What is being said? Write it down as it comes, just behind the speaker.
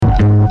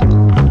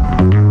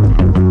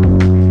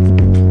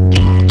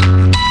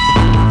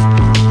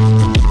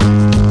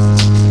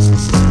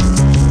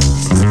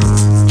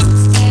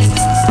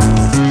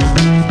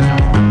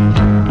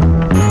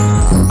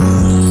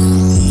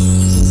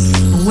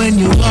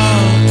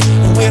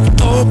smile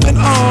with open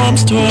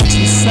arms towards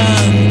the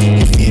sun.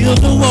 You feel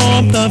the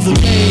warmth of the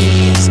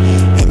rays,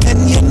 and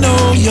then you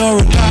know you're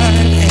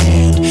alive,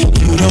 and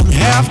you don't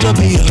have to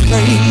be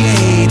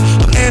afraid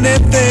of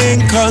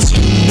anything, cause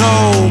you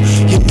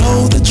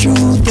know the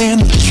truth,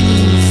 and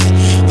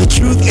the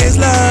truth is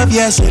love,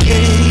 yes it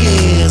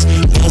is.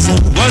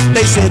 Wasn't what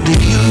they said to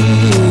you,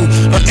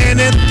 or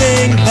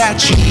anything that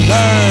you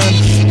learn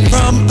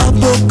from a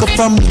book or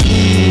from the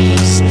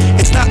news.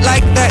 It's not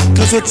like that,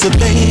 cause it's a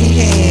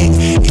thing.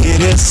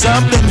 It is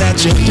something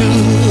that you do.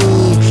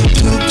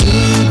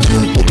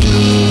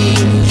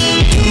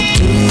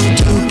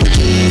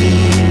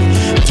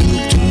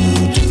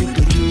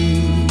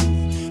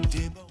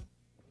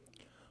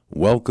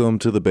 Welcome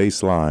to the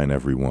Bassline,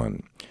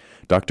 everyone.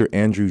 Dr.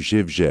 Andrew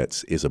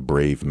Zhivzhets is a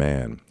brave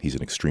man. He's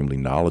an extremely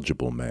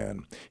knowledgeable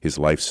man. His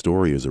life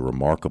story is a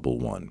remarkable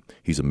one.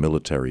 He's a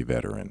military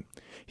veteran.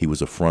 He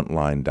was a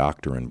frontline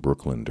doctor in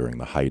Brooklyn during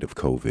the height of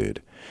COVID.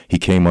 He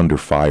came under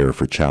fire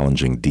for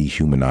challenging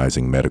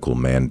dehumanizing medical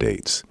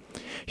mandates.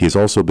 He has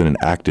also been an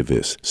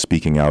activist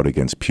speaking out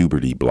against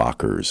puberty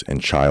blockers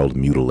and child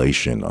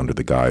mutilation under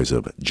the guise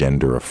of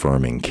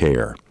gender-affirming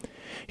care.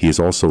 He is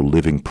also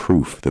living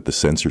proof that the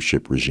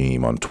censorship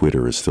regime on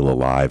Twitter is still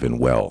alive and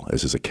well,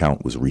 as his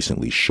account was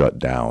recently shut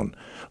down,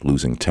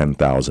 losing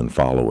 10,000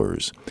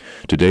 followers.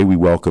 Today we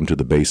welcome to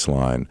the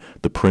Bassline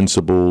the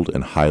principled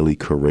and highly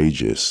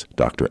courageous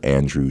Dr.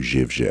 Andrew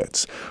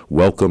Zhivzhets.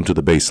 Welcome to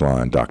the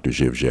Bassline, Dr.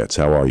 Zhivzhets.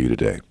 How are you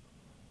today?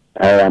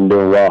 Hey, I'm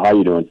doing well. How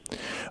you doing?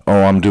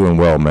 Oh, I'm doing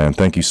well, man.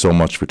 Thank you so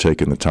much for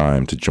taking the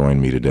time to join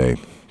me today.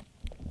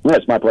 Yeah,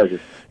 it's my pleasure.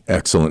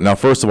 Excellent. Now,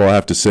 first of all, I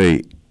have to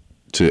say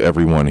to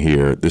everyone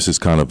here, this is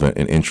kind of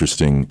an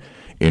interesting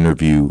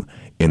interview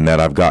in that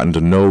I've gotten to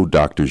know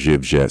Dr.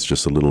 Zhivzhets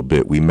just a little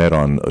bit. We met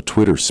on a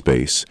Twitter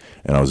space,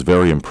 and I was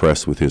very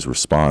impressed with his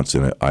response,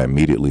 and I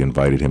immediately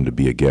invited him to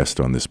be a guest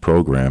on this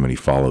program, and he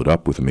followed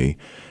up with me,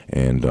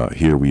 and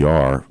here we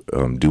are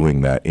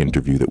doing that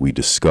interview that we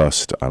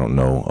discussed, I don't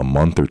know, a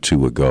month or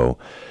two ago.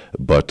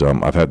 But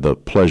I've had the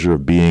pleasure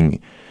of being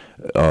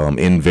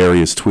in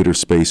various Twitter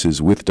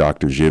spaces with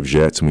Dr.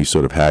 Zhivzhets, and we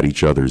sort of had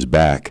each other's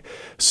back.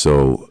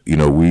 So, you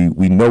know,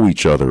 we know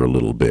each other a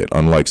little bit.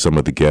 Unlike some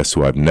of the guests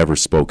who I've never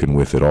spoken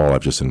with at all,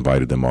 I've just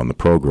invited them on the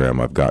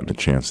program. I've gotten a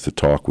chance to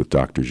talk with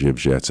Dr.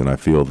 Zhivzhets, and I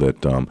feel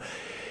that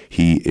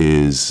he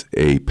is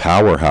a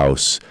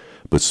powerhouse,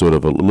 but sort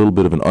of a little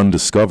bit of an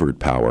undiscovered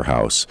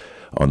powerhouse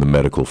on the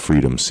medical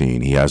freedom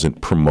scene. He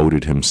hasn't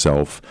promoted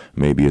himself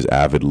maybe as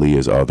avidly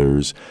as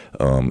others.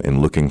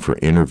 In looking for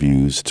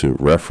interviews to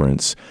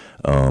reference,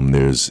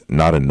 there's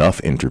not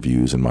enough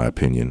interviews, in my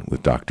opinion,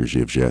 with Dr.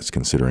 Zhivzhets,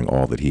 considering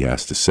all that he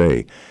has to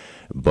say.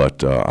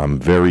 But I'm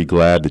very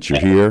glad that you're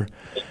here,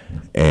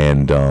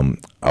 and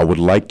I would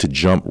like to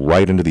jump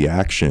right into the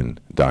action,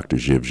 Dr.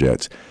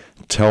 Zhivzhets.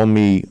 Tell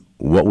me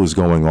what was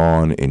going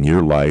on in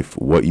your life,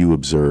 what you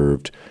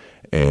observed,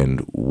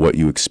 and what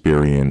you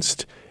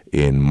experienced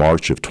in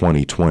March of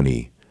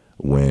 2020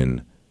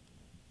 when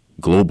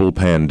global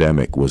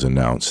pandemic was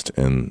announced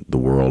and the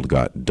world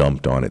got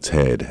dumped on its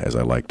head, as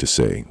I like to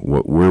say.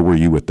 Where were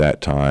you at that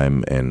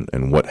time,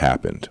 and what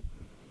happened?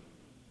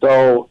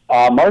 So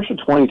March of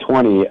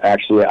 2020,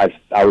 actually,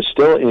 I was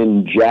still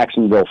in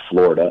Jacksonville,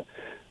 Florida.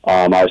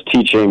 I was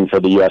teaching for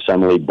the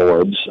USMLE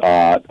boards,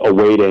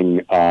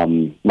 awaiting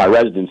my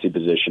residency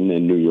position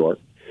in New York.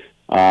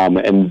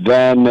 And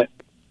then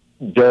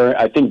during,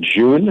 I think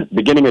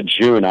beginning of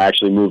June, I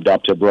actually moved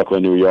up to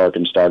Brooklyn, New York,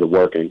 and started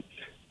working.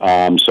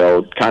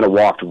 So kind of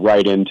walked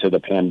right into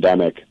the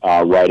pandemic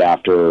right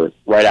after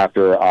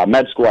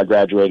med school. I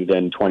graduated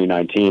in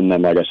 2019.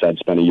 Then, like I said,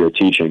 spent a year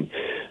teaching,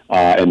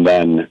 and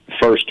then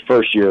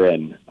first year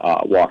in,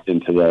 walked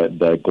into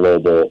the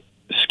global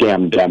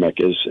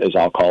scamdemic, as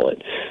I'll call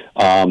it.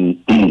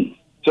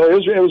 So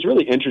it was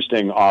really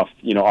interesting off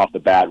the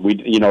bat.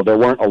 There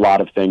weren't a lot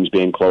of things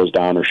being closed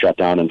down or shut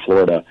down in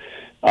Florida.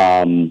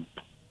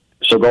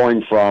 So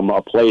going from a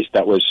place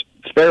that was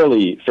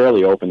fairly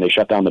open, they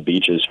shut down the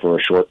beaches for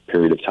a short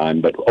period of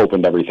time, but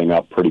opened everything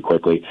up pretty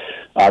quickly.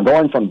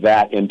 Going from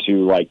that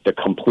into like the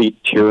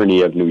complete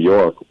tyranny of New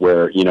York,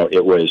 where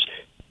it was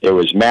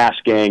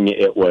masking.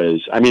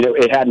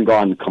 It hadn't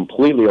gone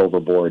completely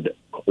overboard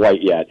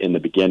quite yet in the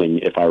beginning,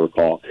 if I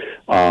recall,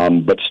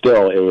 but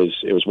still,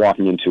 it was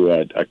walking into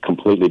a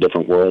completely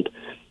different world.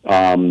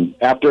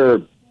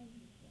 After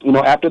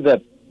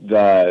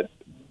the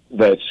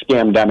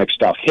scamdemic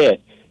stuff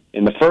hit,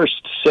 in the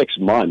first 6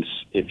 months,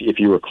 if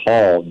you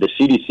recall, the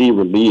CDC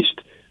released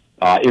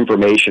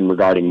information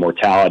regarding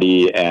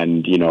mortality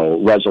and,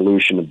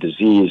 resolution of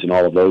disease and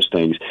all of those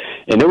things.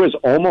 And there was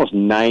almost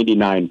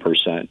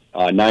 99%,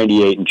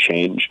 98 and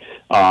change,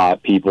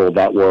 people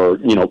that were,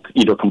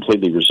 either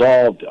completely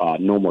resolved,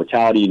 no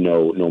mortality,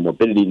 no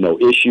morbidity, no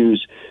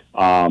issues.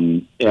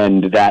 And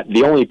that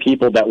the only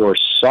people that were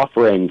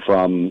suffering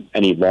from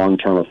any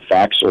long-term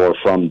effects or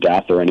from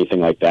death or anything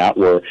like that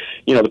were,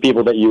 the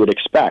people that you would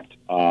expect,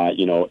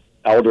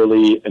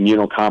 elderly,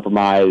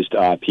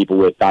 immunocompromised, people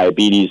with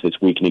diabetes that's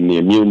weakening the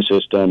immune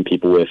system,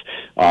 people with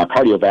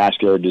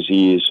cardiovascular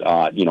disease,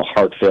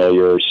 heart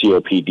failure,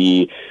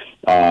 COPD,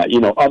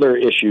 other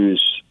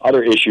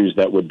issues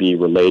that would be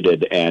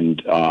related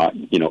and,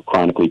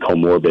 chronically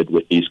comorbid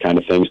with these kind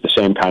of things, the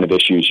same kind of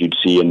issues you'd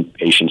see in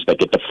patients that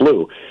get the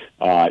flu,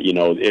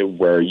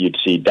 where you'd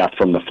see death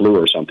from the flu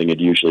or something. It'd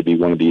usually be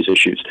one of these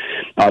issues.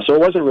 So it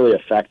wasn't really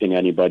affecting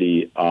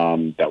anybody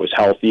that was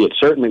healthy. It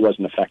certainly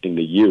wasn't affecting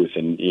the youth.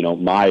 And,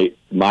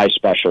 my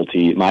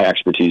specialty, my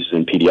expertise is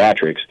in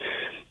pediatrics.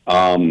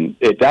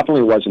 It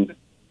definitely wasn't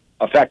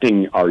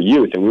affecting our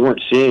youth, and we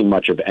weren't seeing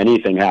much of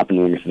anything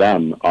happening with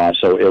them.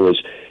 So it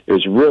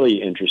was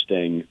really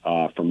interesting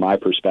from my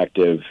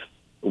perspective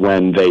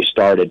when they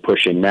started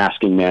pushing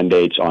masking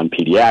mandates on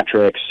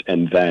pediatrics,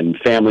 and then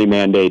family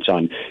mandates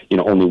on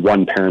only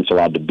one parent's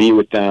allowed to be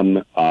with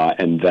them,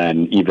 and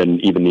then even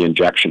the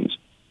injections.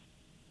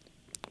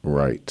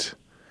 Right.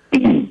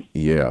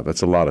 Yeah,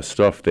 that's a lot of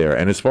stuff there.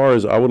 And as far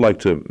as I would like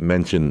to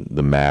mention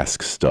the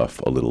mask stuff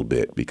a little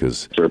bit,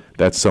 because Sure.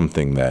 That's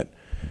something that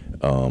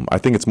I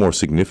think it's more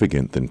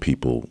significant than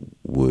people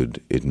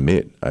would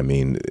admit. I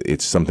mean,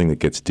 it's something that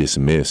gets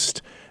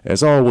dismissed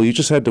as, oh, well, you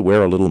just had to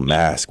wear a little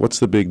mask. What's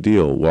the big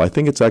deal? Well, I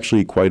think it's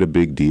actually quite a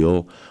big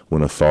deal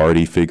when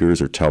authority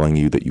figures are telling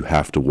you that you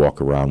have to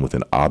walk around with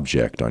an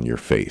object on your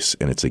face,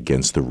 and it's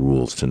against the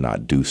rules to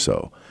not do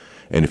so.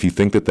 And if you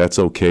think that that's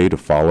okay to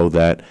follow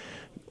that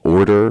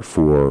order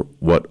for,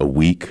 a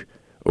week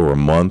or a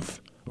month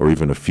or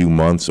even a few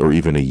months or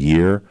even a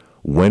year,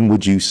 when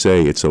would you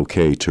say it's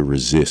okay to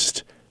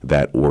resist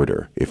that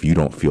order if you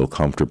don't feel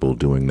comfortable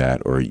doing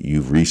that, or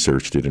you've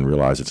researched it and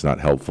realized it's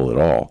not helpful at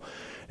all?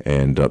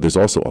 And there's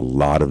also a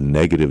lot of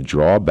negative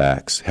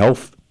drawbacks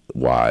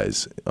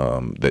health-wise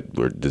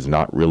that does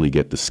not really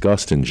get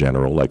discussed in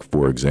general. Like,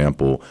 for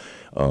example,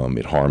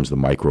 it harms the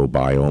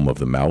microbiome of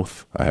the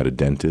mouth. I had a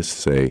dentist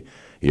say,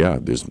 yeah,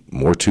 there's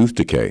more tooth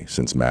decay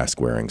since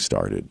mask wearing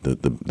started.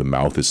 The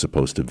mouth is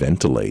supposed to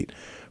ventilate.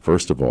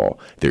 First of all,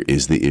 there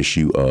is the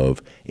issue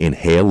of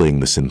inhaling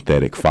the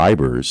synthetic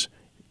fibers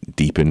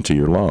deep into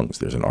your lungs.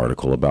 There's an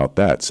article about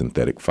that,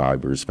 synthetic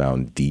fibers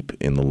found deep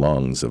in the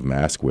lungs of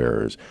mask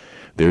wearers.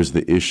 There's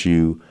the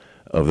issue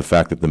of the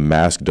fact that the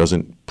mask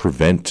doesn't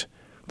prevent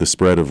the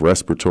spread of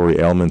respiratory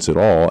ailments at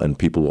all, and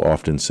people will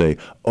often say,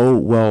 oh,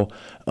 well,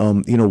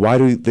 why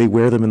do they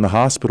wear them in the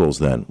hospitals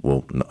then?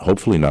 Well,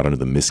 hopefully not under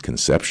the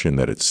misconception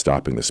that it's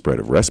stopping the spread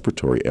of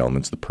respiratory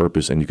ailments. The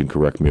purpose, and you can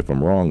correct me if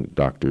I'm wrong,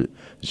 Dr.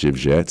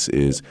 Zivjets,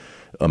 is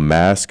a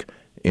mask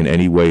in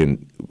any way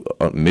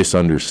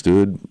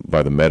misunderstood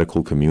by the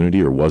medical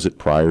community, or was it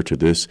prior to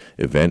this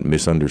event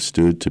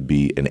misunderstood to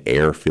be an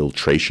air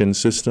filtration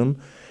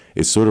system?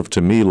 It's sort of,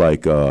 to me,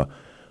 like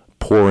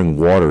pouring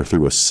water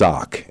through a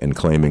sock and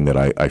claiming that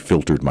I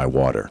filtered my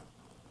water.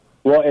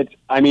 Well,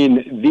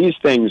 these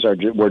things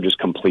were just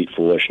complete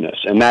foolishness,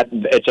 and that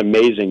it's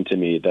amazing to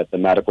me that the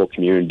medical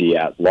community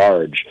at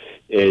large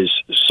is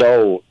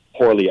so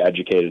poorly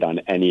educated on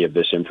any of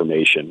this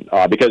information,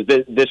 because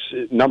this,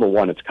 number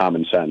one, it's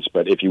common sense,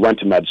 but if you went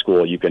to med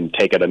school, you can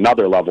take it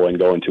another level and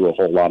go into a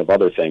whole lot of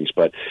other things,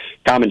 but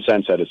common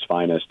sense at its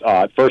finest.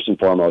 First and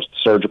foremost,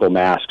 surgical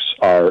masks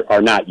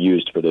are not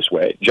used for this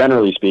way.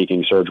 Generally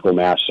speaking, surgical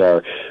masks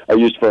are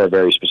used for a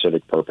very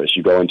specific purpose.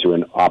 You go into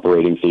an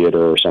operating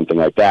theater or something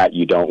like that,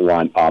 you don't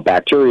want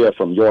bacteria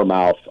from your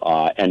mouth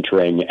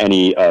entering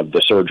any of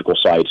the surgical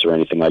sites or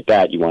anything like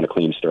that. You want a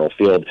clean, sterile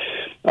field.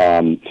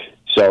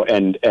 So,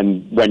 and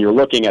when you're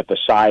looking at the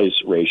size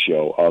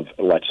ratio of,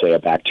 let's say, a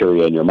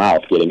bacteria in your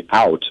mouth getting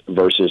out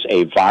versus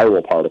a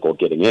viral particle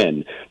getting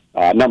in,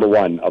 number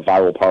one, a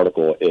viral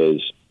particle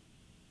is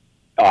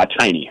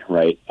tiny,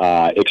 right?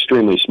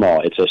 Extremely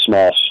small. It's a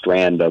small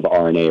strand of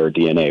RNA or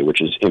DNA,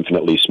 which is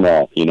infinitely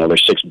small.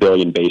 There's 6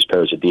 billion base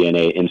pairs of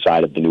DNA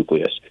inside of the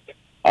nucleus.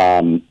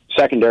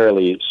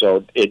 Secondarily,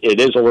 so it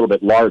is a little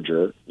bit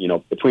larger,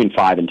 between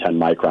 5 and 10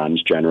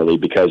 microns generally,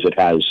 because it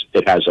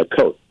has a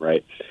coat,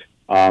 right?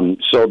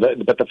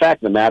 But the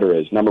fact of the matter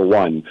is, number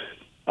one,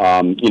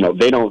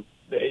 the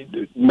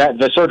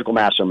surgical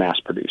masks are mass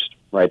produced,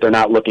 right? They're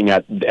not looking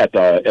at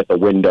the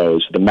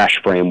windows, the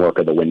mesh framework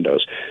of the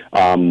windows.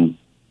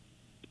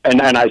 And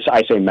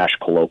I say mesh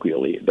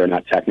colloquially. They're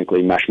not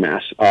technically mesh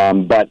masks.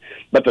 But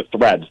the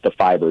threads, the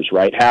fibers,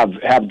 right,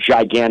 have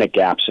gigantic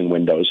gaps in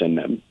windows in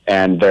them,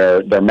 and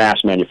they're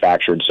mass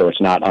manufactured, so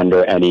it's not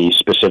under any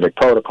specific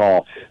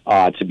protocol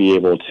to be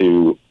able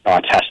to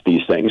test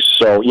these things.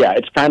 So yeah,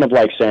 it's kind of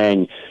like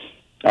saying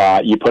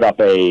you put up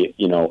a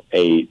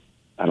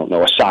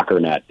soccer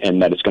net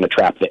and that it's going to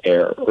trap the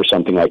air or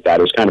something like that.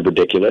 It was kind of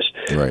ridiculous.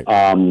 Right.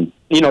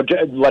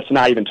 Let's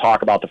not even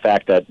talk about the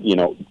fact that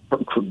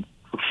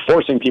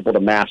forcing people to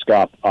mask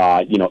up,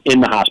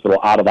 in the hospital,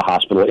 out of the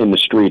hospital, in the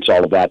streets,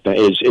 all of that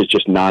is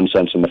just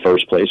nonsense in the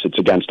first place. It's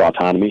against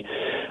autonomy.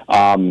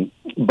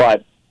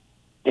 But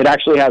it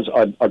actually has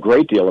a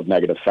great deal of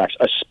negative effects,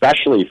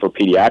 especially for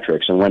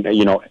pediatrics. And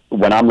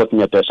when I'm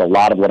looking at this, a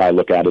lot of what I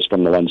look at is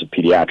from the lens of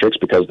pediatrics,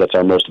 because that's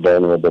our most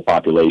vulnerable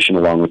population,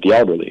 along with the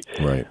elderly.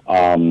 Right.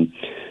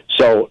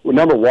 So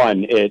number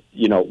one,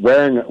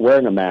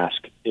 wearing a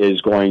mask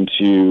is going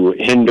to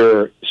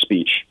hinder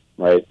speech,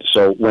 right?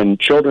 So when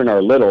children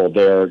are little,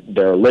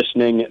 they're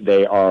listening,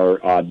 they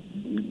are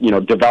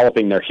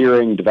developing their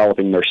hearing,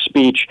 developing their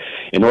speech.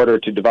 In order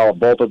to develop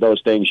both of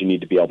those things, you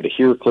need to be able to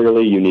hear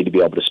clearly, you need to be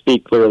able to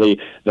speak clearly.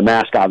 The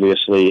mask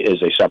obviously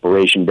is a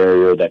separation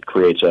barrier that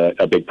creates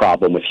a big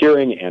problem with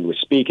hearing and with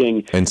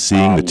speaking. And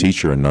seeing the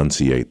teacher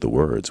enunciate the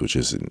words, which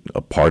is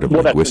a part of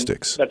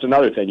linguistics. That's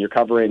another thing. You're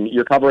covering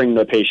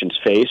the patient's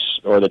face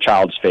or the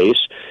child's face.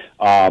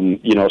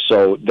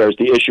 So there's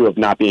the issue of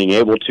not being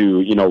able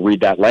to,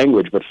 read that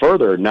language, but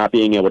further, not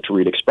being able to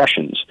read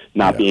expressions,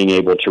 not being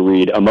able to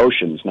read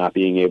emotions, not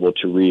being able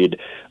to read,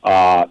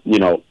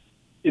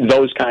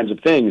 those kinds of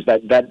things.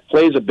 That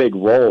plays a big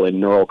role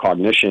in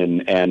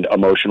neurocognition and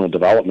emotional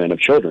development of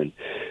children.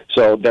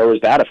 So there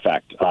was that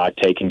effect,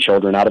 taking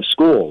children out of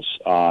schools.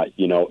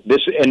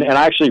 This, and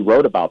I actually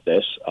wrote about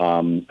this.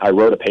 I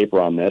wrote a paper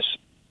on this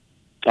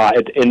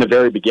in the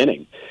very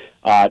beginning.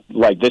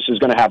 This is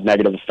going to have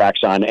negative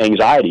effects on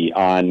anxiety,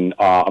 on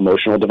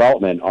emotional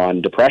development,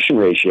 on depression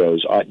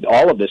ratios,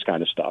 all of this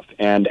kind of stuff.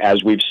 And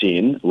as we've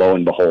seen, lo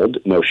and behold,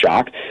 no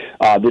shock,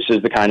 this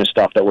is the kind of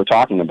stuff that we're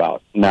talking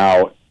about.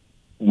 Now,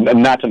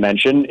 not to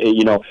mention,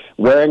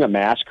 wearing a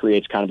mask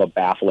creates kind of a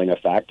baffling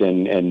effect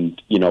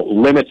and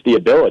limits the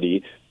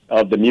ability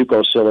of the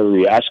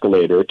mucociliary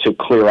escalator to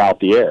clear out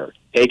the air.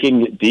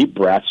 Taking deep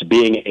breaths,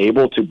 being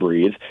able to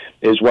breathe,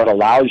 is what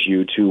allows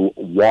you to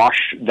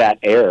wash that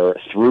air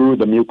through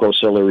the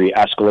mucociliary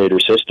escalator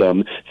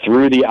system,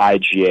 through the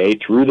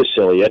IgA, through the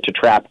cilia, to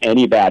trap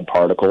any bad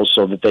particles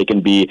so that they can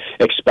be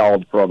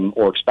expelled from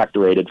or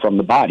expectorated from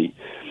the body.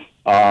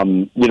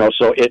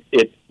 So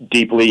it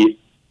deeply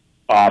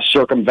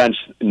circumvents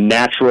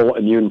natural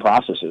immune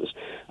processes.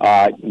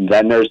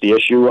 Then there's the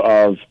issue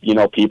of,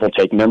 people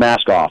taking their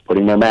mask off,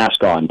 putting their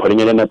mask on, putting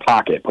it in their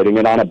pocket, putting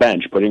it on a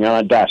bench, putting it on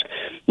a desk.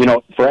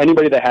 For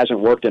anybody that hasn't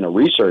worked in a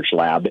research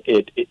lab,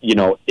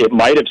 it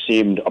might have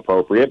seemed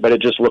appropriate, but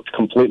it just looked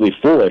completely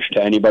foolish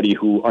to anybody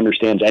who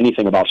understands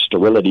anything about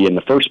sterility in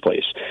the first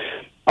place.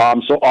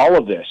 So all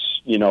of this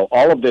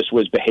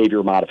was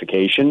behavior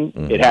modification.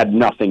 Mm-hmm. It had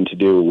nothing to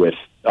do with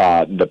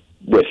the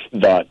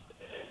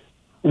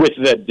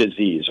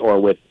disease or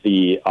with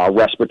the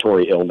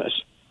respiratory illness.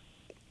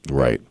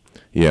 Right.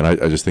 Yeah, and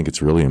I just think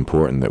it's really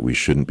important that we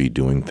shouldn't be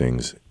doing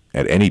things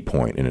at any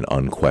point in an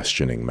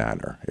unquestioning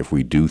manner. If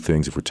we do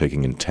things, if we're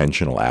taking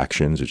intentional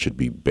actions, it should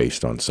be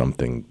based on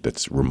something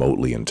that's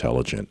remotely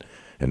intelligent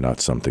and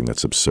not something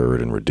that's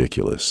absurd and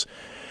ridiculous.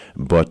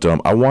 But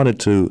I wanted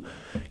to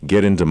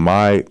get into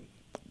my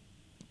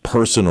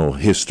personal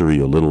history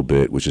a little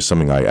bit, which is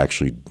something I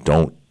actually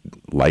don't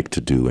like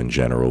to do in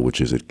general, which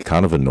is it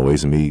kind of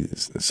annoys me.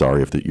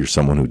 Sorry if you're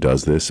someone who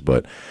does this,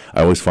 but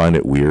I always find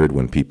it weird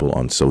when people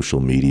on social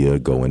media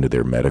go into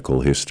their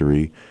medical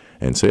history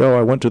and say,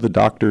 I went to the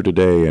doctor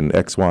today and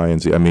X, Y,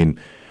 and Z. I mean,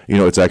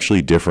 it's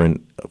actually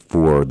different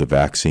for the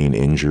vaccine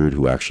injured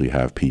who actually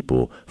have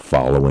people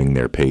following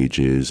their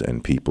pages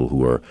and people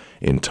who are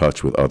in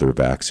touch with other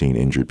vaccine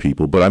injured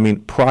people. But I mean,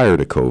 prior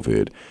to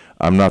COVID,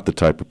 I'm not the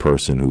type of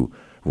person who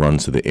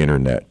runs to the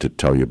internet to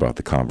tell you about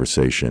the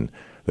conversation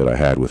that I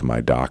had with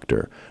my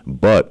doctor.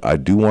 But I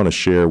do want to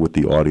share with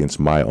the audience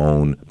my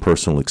own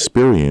personal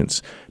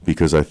experience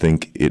because I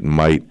think it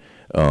might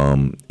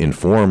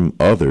inform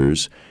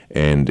others,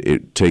 and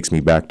it takes me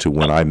back to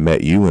when I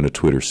met you in a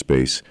Twitter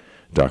space,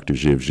 Dr.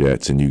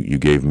 Zhivjets, and you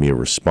gave me a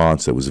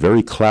response that was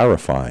very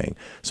clarifying.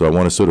 So I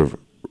want to sort of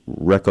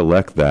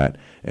recollect that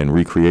and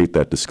recreate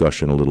that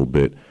discussion a little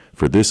bit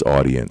for this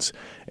audience.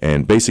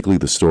 And basically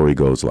the story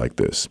goes like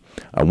this.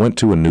 I went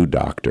to a new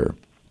doctor,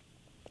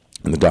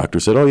 and the doctor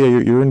said, "Oh yeah,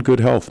 you're in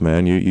good health,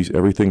 man.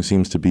 Everything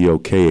seems to be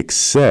okay,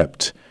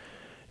 except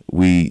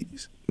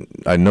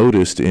I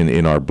noticed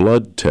in our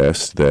blood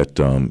test that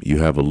you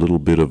have a little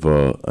bit of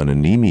an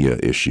anemia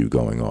issue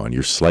going on.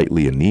 You're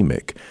slightly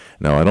anemic.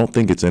 Now, I don't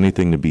think it's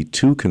anything to be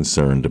too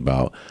concerned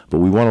about, but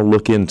we want to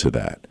look into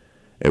that."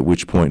 At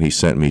which point he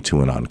sent me to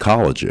an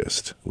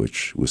oncologist,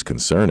 which was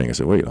concerning. I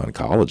said, wait,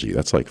 oncology?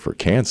 That's like for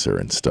cancer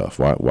and stuff.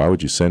 Why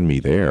would you send me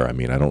there? I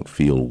mean, I don't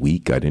feel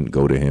weak. I didn't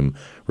go to him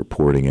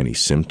reporting any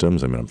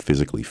symptoms. I mean, I'm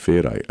physically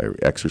fit. I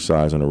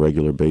exercise on a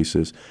regular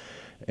basis.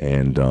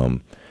 And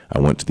I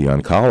went to the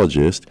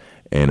oncologist,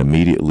 and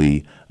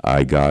immediately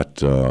I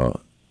got, an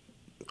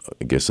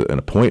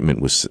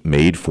appointment was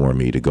made for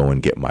me to go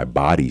and get my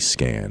body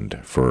scanned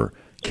for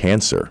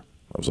cancer.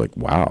 I was like,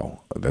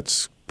 wow,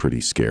 that's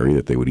pretty scary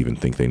that they would even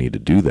think they need to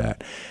do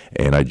that.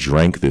 And I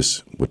drank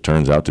this, what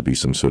turns out to be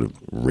some sort of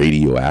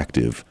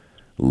radioactive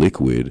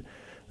liquid.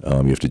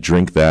 You have to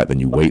drink that, then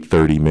you wait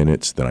 30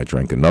 minutes. Then I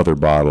drank another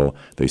bottle.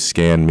 They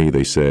scanned me.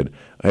 They said,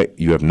 hey,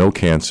 you have no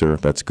cancer.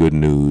 That's good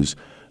news.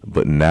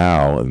 But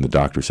now, and the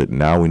doctor said,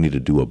 now we need to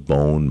do a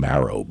bone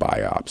marrow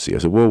biopsy. I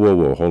said,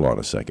 whoa, hold on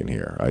a second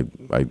here.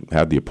 I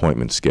had the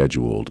appointment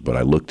scheduled, but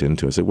I looked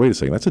into it. I said, wait a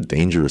second, that's a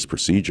dangerous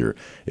procedure.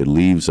 It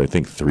leaves, I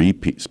think,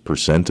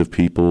 3% of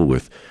people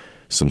with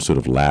some sort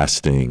of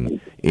lasting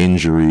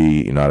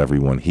injury. Not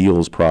everyone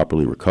heals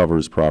properly,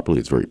 recovers properly.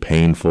 It's very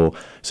painful.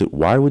 So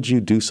why would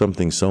you do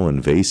something so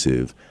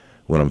invasive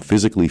when I'm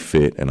physically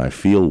fit and I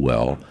feel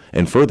well?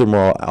 And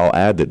furthermore, I'll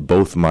add that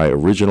both my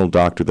original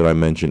doctor that I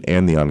mentioned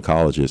and the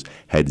oncologist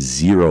had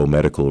zero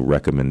medical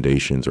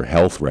recommendations or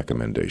health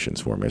recommendations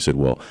for me. I said,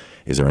 well,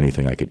 is there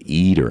anything I could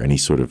eat or any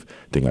sort of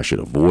thing I should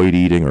avoid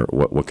eating, or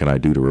what can I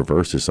do to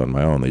reverse this on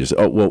my own? They just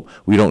said, oh, well,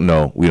 we don't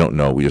know.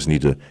 We just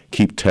need to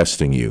keep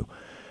testing you.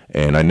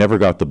 And I never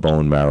got the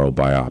bone marrow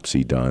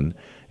biopsy done.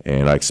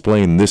 And I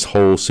explained this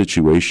whole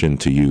situation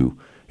to you,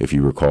 if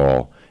you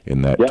recall,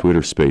 in that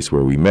Twitter space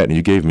where we met, and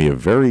you gave me a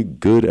very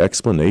good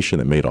explanation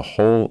that made a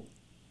whole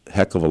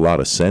heck of a lot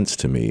of sense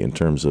to me in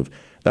terms of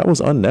that was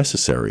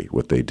unnecessary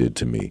what they did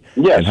to me.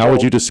 Yeah, and how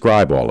would you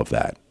describe all of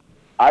that?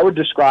 I would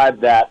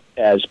describe that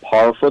as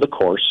par for the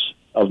course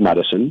of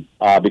medicine,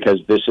 because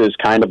this is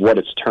kind of what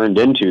it's turned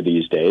into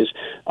these days.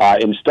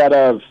 Instead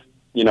of,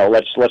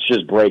 let's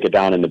just break it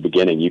down in the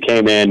beginning. You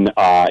came in,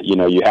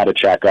 you had a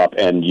checkup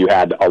and you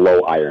had a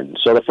low iron.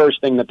 So the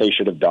first thing that they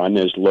should have done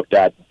is looked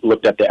at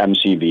the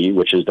MCV,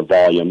 which is the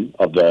volume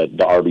of the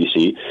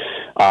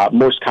RBC.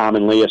 Most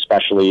commonly,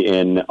 especially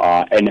in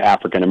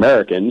African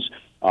Americans,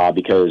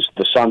 because of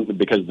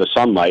the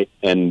sunlight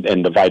and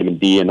the vitamin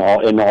D and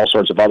all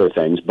sorts of other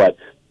things. But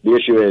the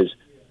issue is,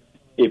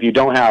 if you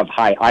don't have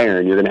high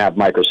iron, you're going to have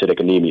microcytic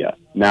anemia.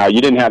 Now, you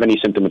didn't have any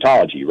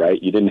symptomatology,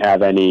 right? You didn't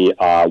have any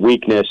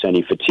weakness,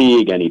 any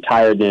fatigue, any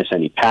tiredness,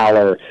 any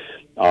pallor,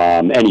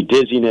 any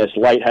dizziness,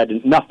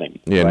 lightheadedness, nothing.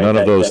 Yeah, right? None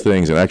of those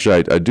things. And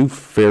actually, I do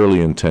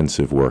fairly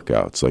intensive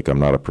workouts. Like, I'm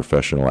not a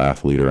professional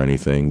athlete or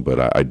anything,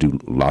 but I do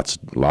lots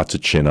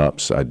of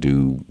chin-ups. I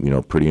do,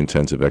 pretty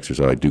intensive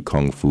exercise. I do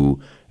kung fu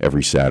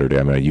every Saturday.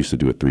 I mean, I used to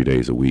do it 3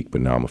 days a week,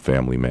 but now I'm a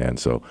family man,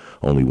 so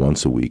only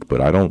once a week.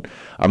 But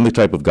I'm the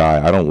type of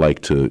guy, I don't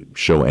like to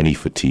show any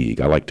fatigue.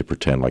 I like to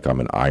pretend like I'm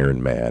an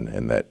Iron Man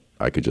and that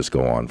I could just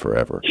go on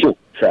forever.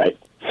 Right.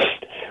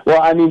 Well,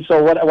 I mean,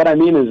 so what I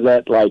mean is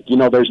that,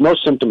 there's no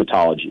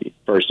symptomatology,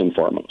 first and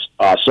foremost.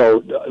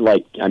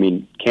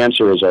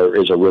 Cancer is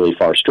a really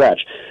far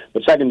stretch.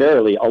 But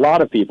secondarily, a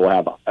lot of people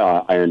have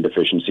iron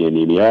deficiency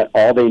anemia.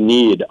 All they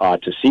need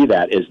to see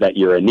that is that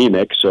you're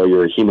anemic, so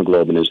your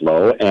hemoglobin is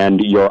low,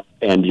 and your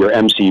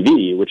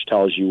MCV, which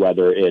tells you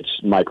whether it's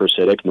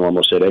microcytic,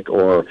 normocytic,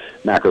 or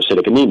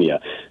macrocytic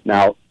anemia.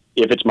 Now,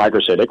 if it's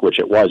microcytic, which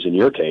it was in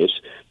your case,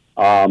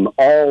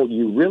 all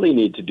you really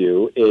need to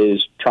do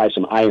is try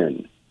some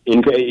iron.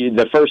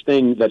 The first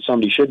thing that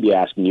somebody should be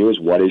asking you is,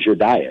 what is your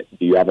diet?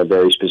 Do you have a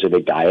very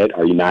specific diet?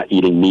 Are you not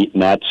eating meat,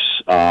 nuts,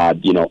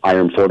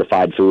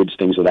 iron-fortified foods,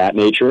 things of that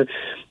nature?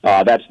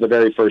 That's the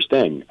very first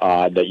thing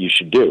that you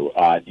should do.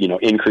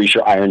 Increase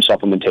your iron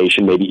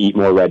supplementation, maybe eat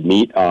more red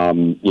meat.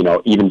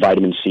 Even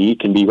vitamin C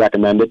can be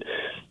recommended.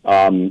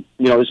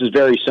 This is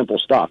very simple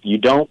stuff.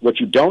 What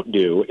you don't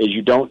do is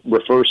you don't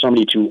refer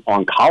somebody to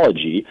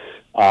oncology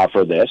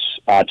for this,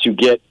 to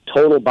get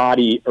total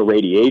body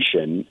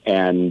irradiation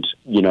and,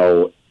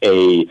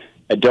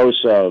 a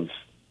dose of,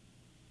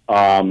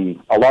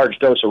 a large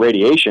dose of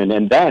radiation.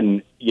 And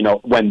then,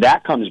 when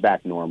that comes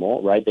back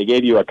normal, right, they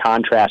gave you a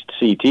contrast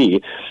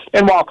CT.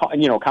 And while,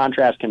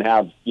 contrast can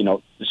have,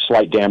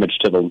 slight damage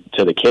to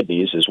the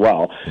kidneys as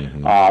well.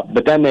 Mm-hmm.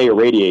 But then they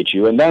irradiate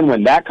you. And then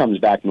when that comes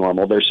back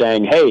normal, they're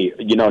saying, hey,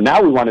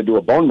 now we want to do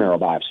a bone marrow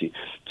biopsy.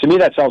 To me,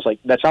 that sounds like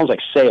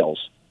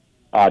sales.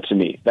 To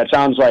me, that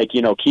sounds like,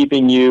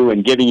 keeping you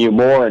and giving you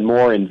more and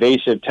more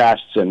invasive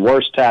tests and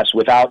worse tests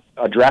without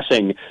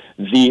addressing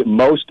the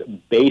most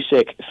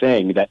basic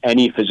thing that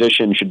any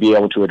physician should be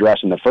able to address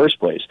in the first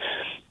place.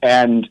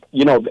 And,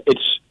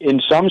 it's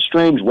in some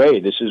strange way,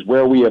 this is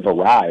where we have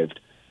arrived.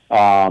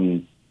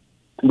 And,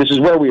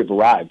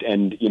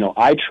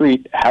 I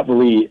treat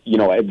heavily,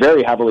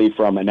 very heavily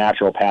from a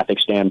naturopathic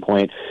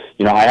standpoint.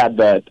 I had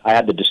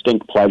the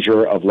distinct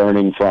pleasure of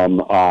learning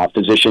from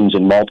physicians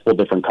in multiple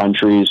different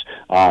countries,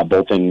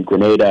 both in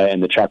Grenada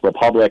and the Czech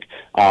Republic,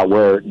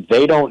 where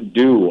they don't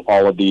do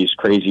all of these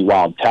crazy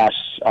wild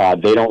tests.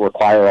 They don't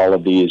require all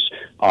of these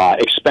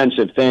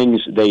expensive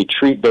things. They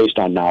treat based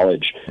on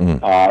knowledge,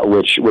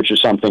 which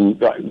is something,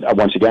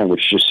 once again,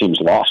 which just seems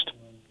lost.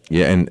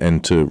 Yeah,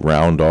 and to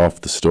round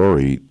off the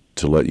story,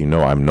 to let you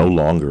know, I'm no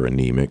longer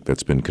anemic.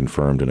 That's been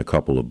confirmed in a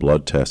couple of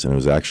blood tests, and it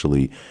was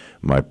actually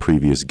my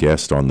previous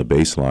guest on the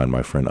Bassline,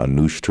 my friend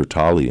Anush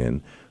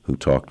Tertalian, who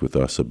talked with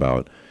us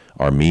about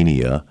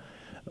Armenia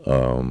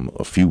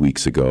a few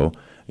weeks ago.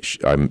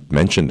 I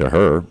mentioned to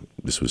her,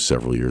 this was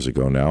several years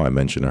ago now, I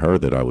mentioned to her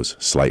that I was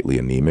slightly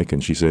anemic,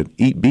 and she said,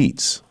 eat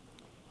beets.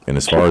 And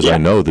as far as I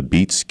know, the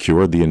beets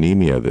cured the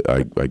anemia.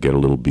 I get a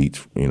little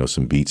beet,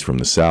 some beets from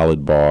the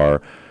salad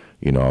bar.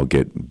 I'll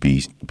get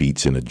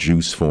beets in a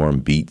juice form.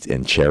 Beet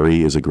and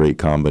cherry is a great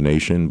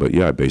combination. But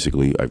yeah,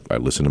 I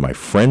listened to my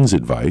friend's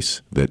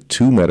advice that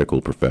 2 medical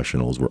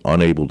professionals were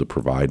unable to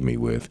provide me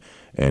with.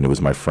 And it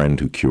was my friend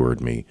who cured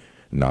me,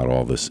 not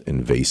all this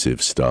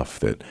invasive stuff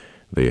that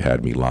they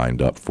had me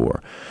lined up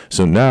for.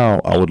 So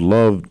now I would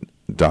love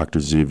Dr.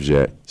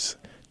 Zivjets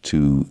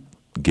to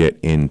get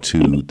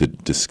into the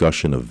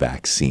discussion of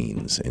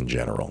vaccines in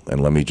general.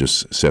 And let me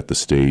just set the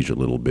stage a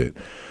little bit,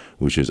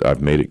 which is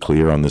I've made it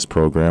clear on this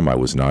program I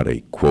was not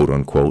a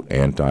quote-unquote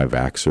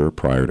anti-vaxxer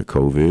prior to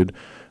COVID.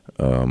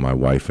 My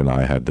wife and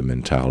I had the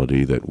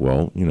mentality that,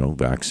 well,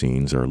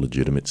 vaccines are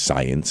legitimate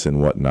science and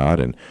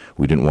whatnot, and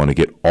we didn't want to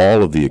get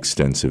all of the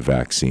extensive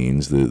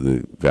vaccines.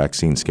 The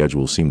vaccine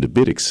schedule seemed a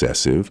bit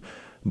excessive,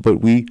 but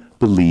we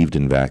believed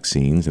in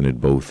vaccines and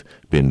had both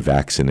been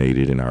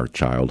vaccinated in our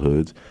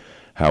childhoods.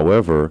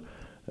 However,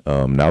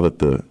 now that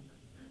the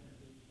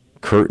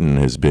curtain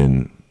has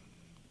been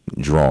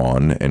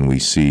drawn and we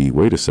see,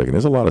 wait a second,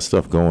 there's a lot of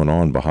stuff going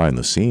on behind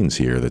the scenes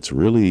here that's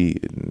really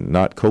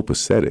not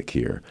copacetic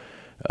here.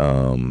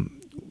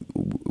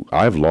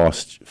 I've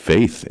lost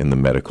faith in the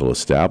medical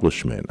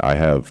establishment. I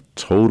have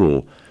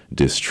total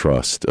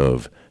distrust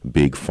of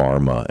big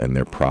pharma and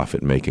their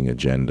profit-making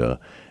agenda.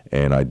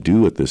 And I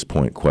do at this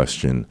point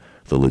question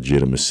the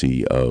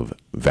legitimacy of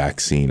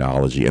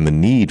vaccinology and the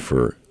need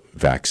for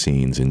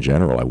vaccines in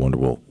general. I wonder,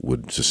 well,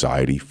 would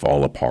society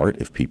fall apart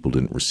if people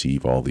didn't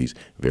receive all these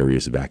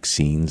various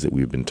vaccines that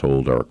we've been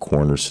told are a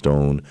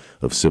cornerstone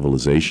of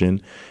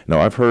civilization? Now,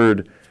 I've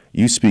heard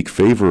you speak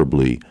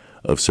favorably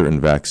of certain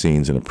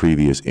vaccines in a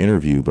previous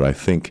interview, but I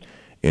think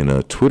in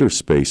a Twitter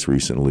space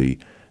recently,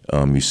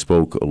 you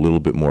spoke a little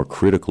bit more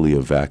critically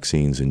of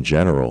vaccines in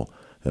general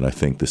than I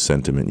think the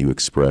sentiment you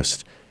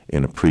expressed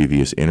in a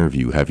previous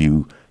interview. Have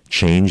you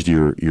changed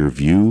your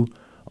view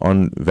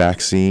on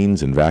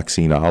vaccines and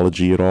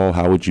vaccinology at all?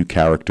 How would you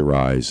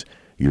characterize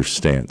your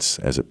stance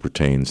as it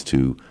pertains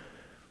to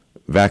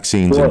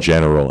vaccines in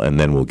general, and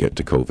then we'll get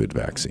to COVID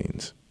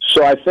vaccines?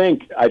 So I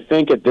think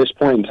at this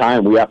point in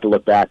time, we have to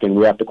look back and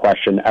we have to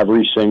question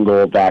every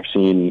single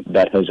vaccine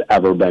that has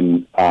ever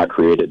been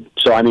created.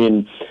 So, I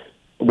mean,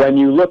 when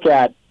you look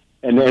at,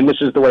 and this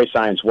is the way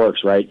science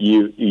works, right?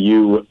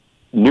 You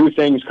new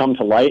things come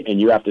to light, and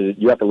you have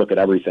to look at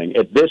everything.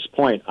 At this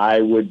point,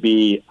 I will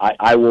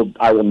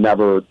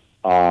never.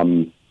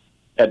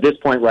 At this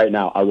point right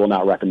now, I will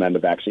not recommend a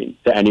vaccine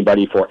to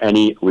anybody for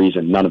any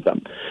reason, none of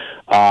them.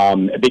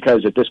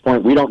 Because at this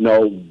point, we don't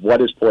know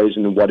what is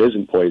poison and what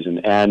isn't poison.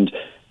 And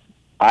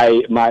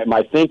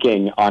my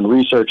thinking on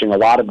researching a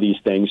lot of these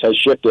things has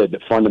shifted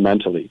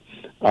fundamentally.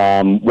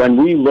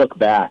 When we look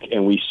back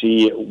and we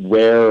see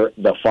where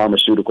the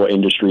pharmaceutical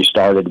industry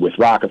started with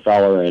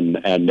Rockefeller and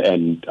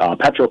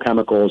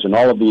petrochemicals and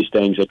all of these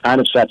things, it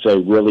kind of sets a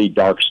really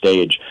dark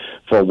stage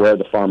for where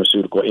the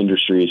pharmaceutical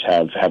industries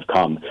have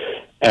come.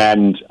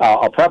 And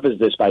I'll preface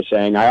this by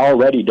saying I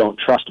already don't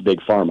trust big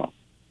pharma,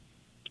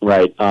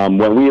 right?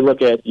 When we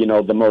look at, one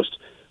of the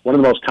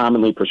most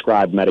commonly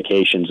prescribed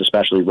medications,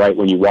 especially right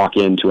when you walk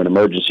into an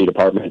emergency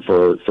department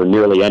for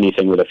nearly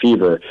anything with a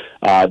fever,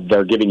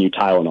 they're giving you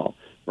Tylenol,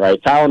 right?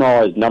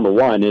 Tylenol is number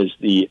one, is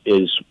the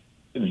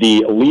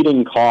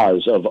leading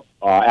cause of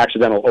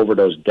accidental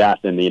overdose death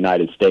in the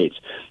United States.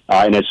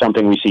 And it's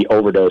something we see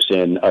overdose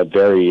in a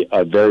very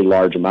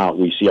large amount.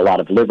 We see a lot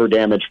of liver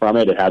damage from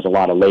it. It has a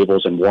lot of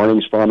labels and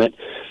warnings from it.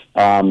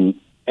 And,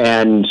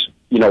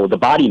 the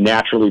body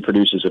naturally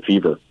produces a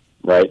fever,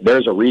 right?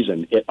 There's a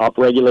reason. It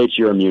upregulates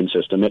your immune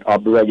system. It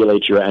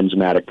upregulates your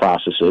enzymatic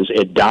processes.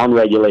 It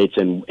downregulates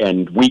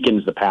and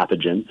weakens the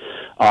pathogen.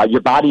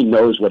 Your body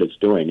knows what it's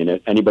doing, and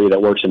anybody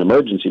that works in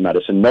emergency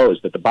medicine knows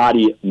that the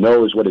body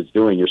knows what it's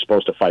doing. You're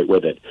supposed to fight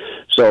with it.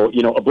 So,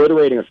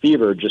 obliterating a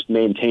fever just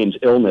maintains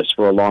illness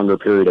for a longer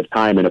period of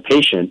time in a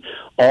patient,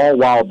 all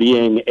while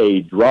being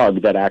a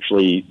drug that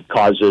actually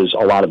causes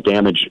a lot of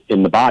damage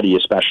in the body,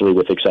 especially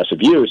with excessive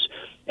use.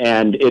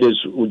 And it is,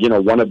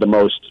 one of the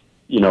most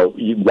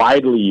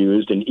widely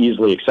used and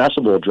easily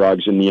accessible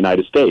drugs in the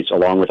United States,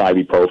 along with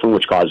ibuprofen,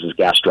 which causes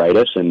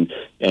gastritis, and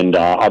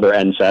other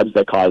NSAIDs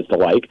that cause the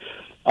like.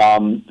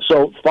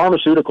 So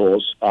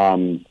pharmaceuticals are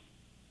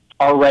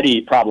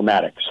already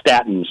problematic.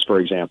 Statins, for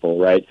example,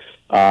 right?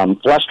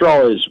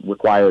 Cholesterol is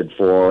required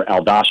for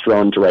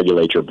aldosterone to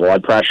regulate your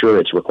blood pressure.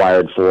 It's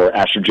required for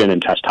estrogen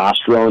and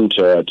testosterone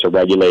to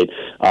regulate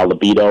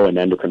libido and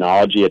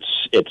endocrinology.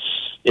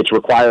 It's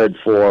required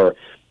for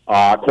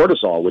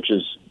cortisol, which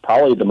is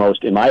probably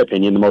in my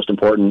opinion, the most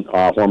important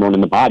hormone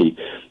in the body,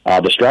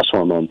 the stress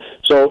hormone.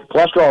 So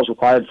cholesterol is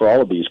required for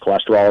all of these.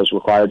 Cholesterol is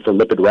required for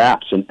lipid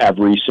rafts in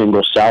every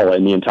single cell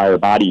in the entire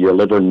body. Your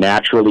liver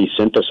naturally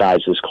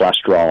synthesizes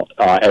cholesterol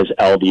as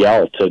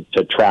LDL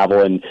to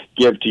travel and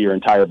give to your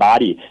entire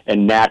body,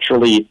 and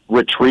naturally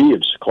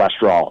retrieves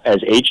cholesterol as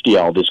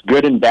HDL. This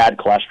good and bad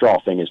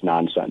cholesterol thing is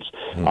nonsense.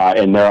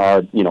 And there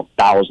are,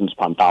 thousands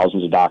upon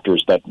thousands of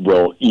doctors that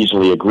will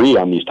easily agree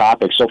on these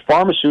topics. So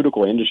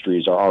pharmaceutical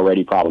industries are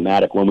already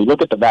problematic. When we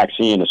look at the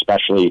vaccine,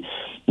 especially,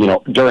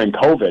 during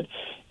COVID,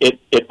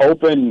 it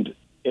opened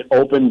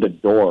the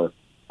door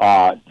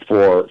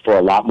for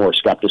a lot more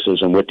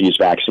skepticism with these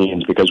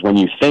vaccines, because when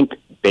you think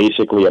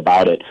basically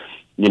about it,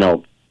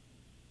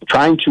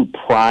 trying to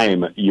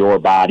prime your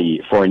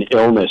body for an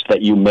illness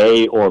that you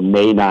may or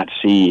may not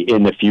see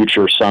in the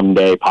future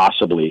someday,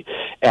 possibly,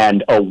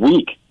 and a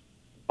weak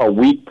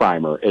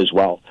primer as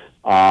well.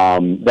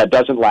 that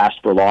doesn't last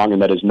for long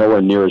and that is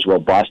nowhere near as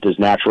robust as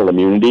natural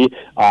immunity,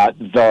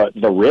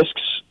 the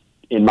risks,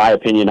 in my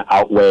opinion,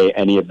 outweigh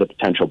any of the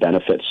potential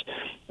benefits.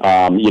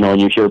 And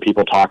you hear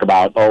people talk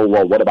about, oh,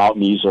 well, what about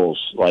measles,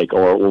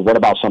 or what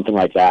about something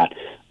like that?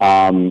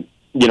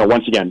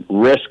 Once again,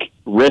 risk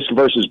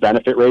versus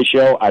benefit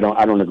ratio, I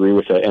don't agree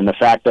with it. And the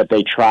fact that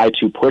they try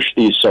to push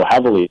these so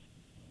heavily,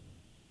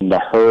 the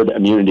herd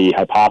immunity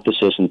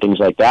hypothesis and things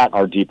like that,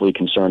 are deeply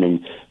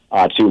concerning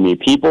to me.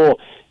 People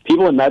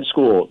in med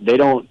school,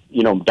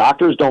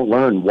 doctors don't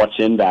learn what's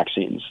in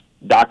vaccines.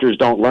 Doctors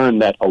don't learn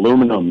that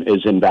aluminum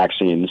is in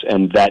vaccines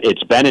and that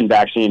it's been in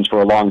vaccines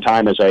for a long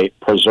time as a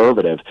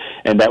preservative,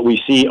 and that we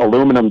see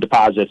aluminum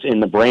deposits in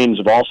the brains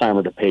of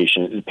Alzheimer's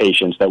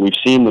patients, that we've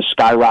seen the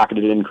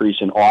skyrocketed increase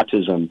in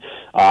autism,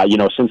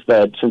 since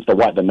the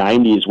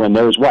 90s, when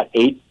there was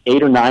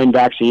eight or nine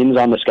vaccines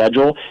on the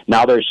schedule.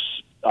 Now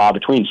there's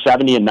between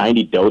 70 and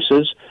 90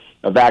 doses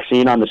of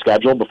vaccine on the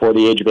schedule before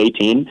the age of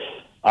 18.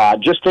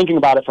 Just thinking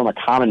about it from a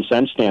common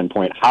sense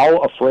standpoint, how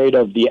afraid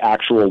of the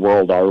actual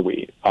world are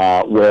we,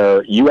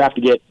 where you have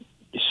to get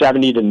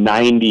 70 to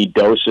 90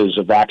 doses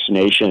of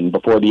vaccination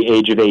before the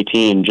age of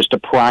 18 just to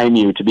prime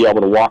you to be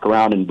able to walk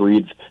around and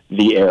breathe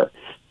the air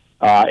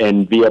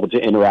and be able to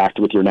interact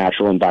with your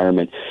natural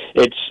environment?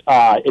 It's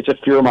a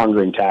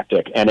fear-mongering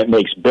tactic, and it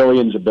makes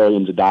billions of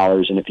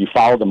dollars. And if you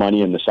follow the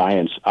money and the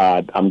science,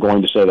 I'm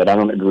going to say that I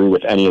don't agree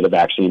with any of the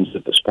vaccines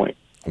at this point.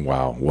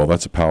 Wow. Well,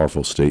 that's a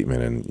powerful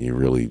statement, and you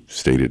really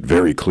stated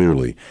very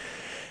clearly.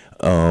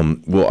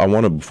 Well, I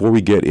want to, before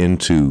we get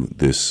into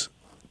this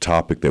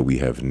topic that we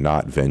have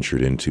not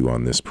ventured into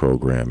on this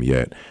program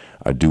yet,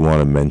 I do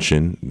want to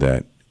mention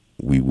that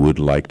we would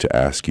like to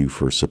ask you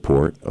for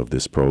support of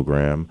this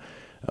program.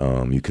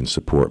 You can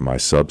support my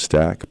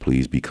Substack.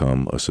 Please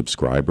become a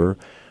subscriber.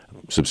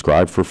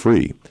 Subscribe for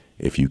free.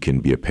 If you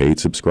can be a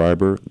paid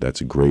subscriber,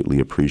 that's greatly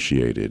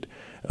appreciated.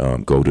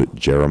 Go to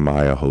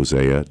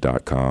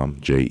jeremiahhosea.com,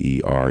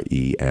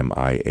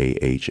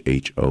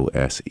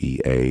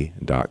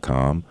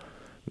 jeremiahhosea.com.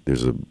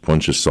 There's a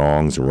bunch of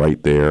songs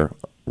right there,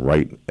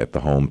 right at the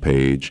home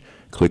page.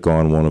 Click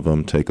on one of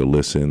them, take a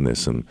listen. There's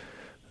some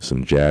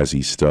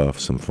jazzy stuff,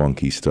 some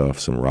funky stuff,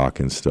 some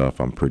rockin'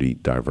 stuff. I'm pretty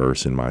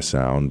diverse in my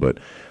sound, but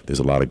there's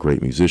a lot of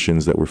great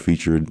musicians that were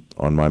featured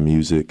on my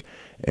music,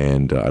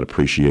 and I'd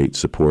appreciate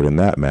support in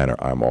that manner.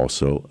 I'm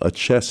also a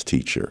chess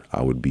teacher.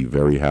 I would be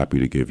very happy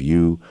to give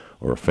you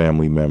or a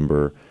family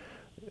member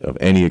of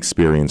any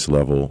experience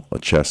level a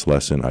chess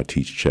lesson. I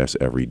teach chess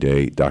every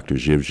day. Dr.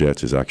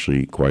 Zhivjets is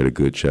actually quite a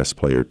good chess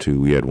player,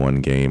 too. We had one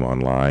game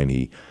online.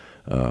 He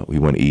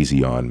went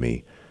easy on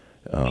me.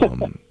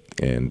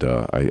 And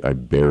I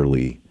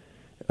barely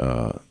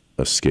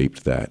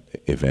escaped that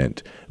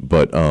event.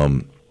 But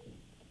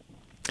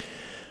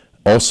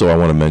also I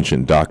want to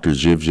mention Dr.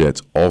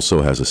 Zhivjets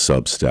also has a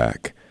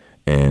Substack.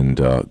 And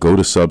go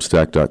to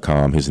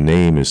substack.com. His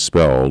name is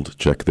spelled,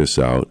 check this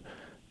out,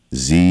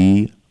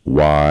 Zywiec.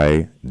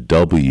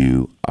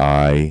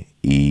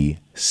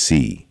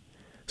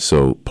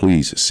 So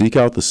please seek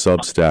out the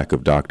Substack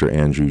of Dr.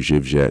 Andrew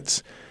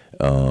Zhivjets.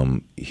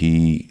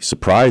 He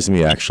surprised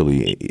me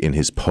actually in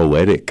his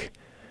poetic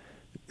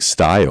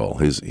style.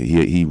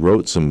 He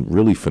wrote some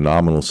really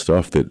phenomenal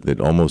stuff that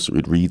almost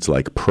it reads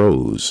like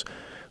prose,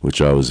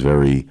 which I was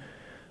very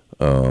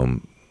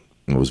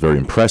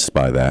impressed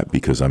by that,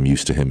 because I'm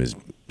used to him as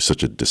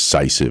such a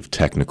decisive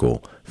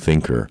technical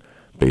thinker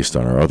based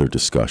on our other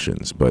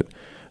discussions. But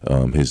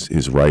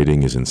his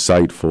writing is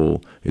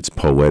insightful, it's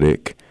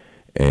poetic,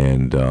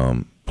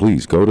 and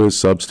please go to his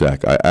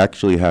Substack. I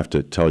actually have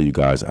to tell you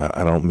guys,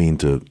 I don't mean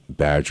to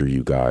badger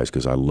you guys,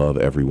 because I love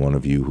every one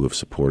of you who have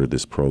supported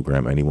this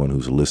program. Anyone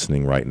who's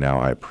listening right now,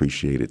 I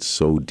appreciate it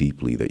so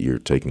deeply that you're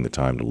taking the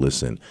time to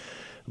listen.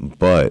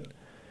 But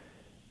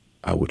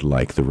I would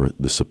like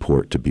the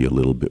support to be a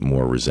little bit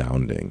more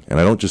resounding. And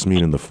I don't just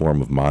mean in the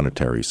form of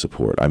monetary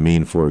support. I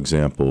mean, for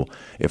example,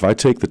 if I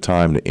take the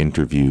time to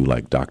interview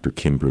like Dr.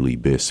 Kimberly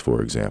Biss,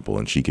 for example,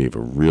 and she gave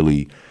a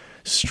really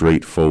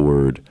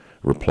straightforward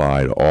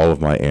reply to all of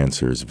my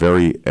answers,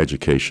 very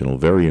educational,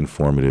 very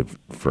informative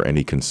for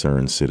any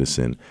concerned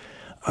citizen.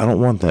 I don't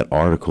want that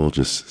article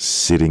just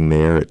sitting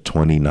there at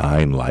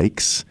 29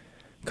 likes.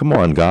 Come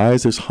on,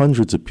 guys, there's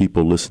hundreds of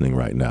people listening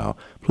right now.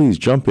 Please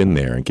jump in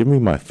there and give me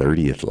my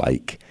 30th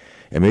like,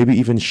 and maybe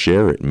even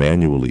share it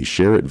manually,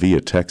 share it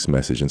via text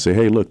message and say,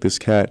 hey, look, this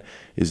cat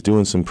is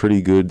doing some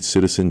pretty good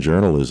citizen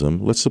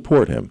journalism. Let's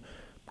support him.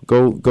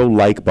 Go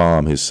like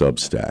bomb his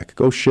Substack.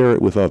 Go share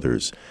it with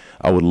others.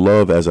 I would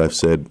love, as I've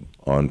said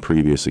on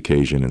previous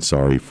occasion, and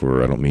sorry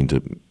for, I don't mean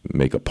to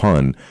make a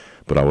pun,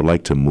 but I would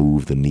like to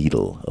move the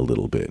needle a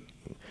little bit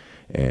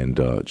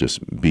and just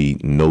be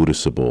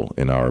noticeable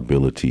in our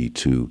ability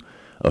to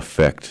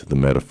affect the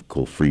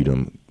medical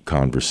freedom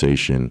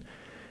conversation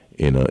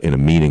in a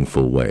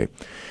meaningful way.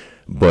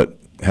 But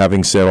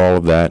having said all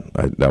of that,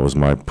 that was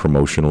my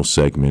promotional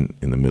segment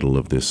in the middle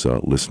of this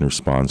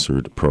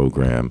listener-sponsored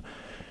program.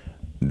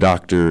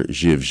 Dr.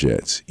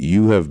 Zhivjets,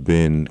 you have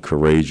been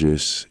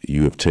courageous.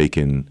 You have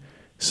taken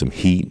some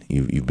heat.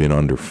 You've been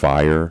under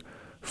fire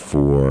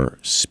for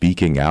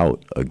speaking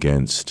out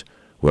against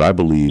what I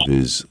believe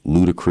is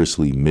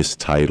ludicrously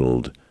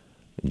mistitled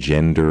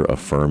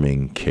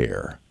gender-affirming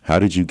care. How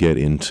did you get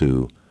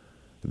into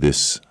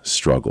this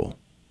struggle?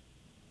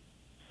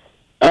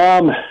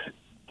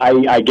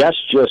 I guess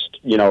just,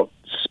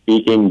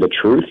 speaking the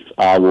truth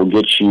will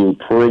get you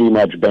pretty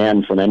much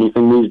banned from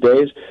anything these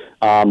days.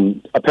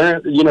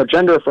 Apparently,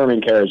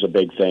 gender-affirming care is a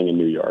big thing in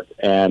New York,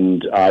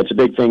 and it's a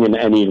big thing in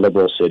any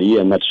liberal city,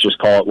 and let's just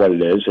call it what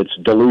it is. It's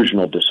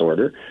delusional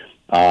disorder,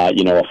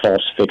 a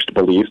false fixed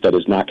belief that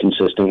is not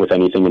consistent with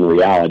anything in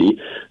reality.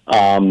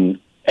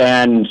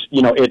 And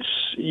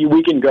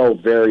we can go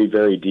very,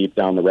 very deep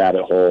down the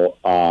rabbit hole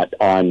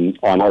on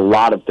a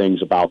lot of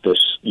things about this,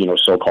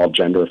 so-called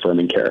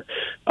gender-affirming care.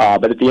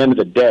 But at the end of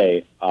the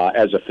day,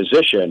 as a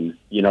physician,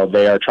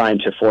 they are trying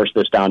to force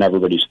this down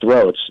everybody's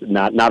throats,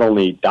 not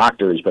only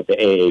doctors, but the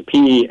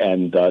AAP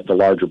and the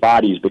larger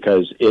bodies,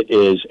 because it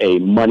is a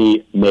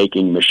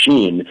money-making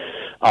machine.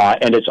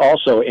 And it's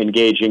also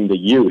engaging the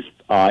youth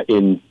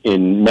in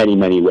many,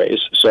 many ways.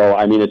 So,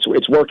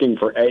 it's working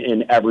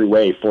in every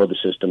way for the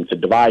system to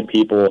divide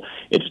people.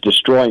 It's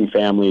destroying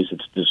families.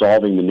 It's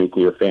dissolving the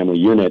nuclear family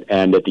unit.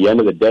 And at the end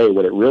of the day,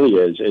 what it really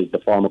is the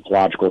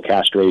pharmacological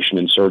castration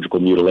and surgical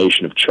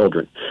mutilation of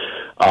children,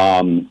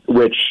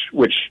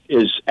 which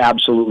is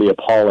absolutely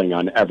appalling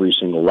on every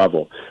single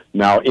level.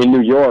 Now, in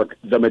New York,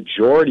 the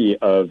majority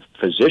of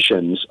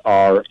physicians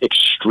are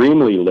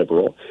extremely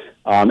liberal.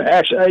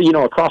 Actually,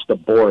 across the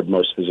board,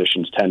 most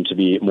physicians tend to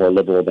be more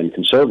liberal than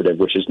conservative,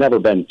 which has never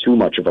been too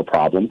much of a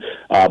problem.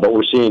 But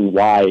we're seeing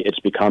why it's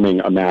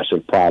becoming a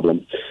massive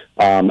problem.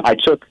 I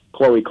took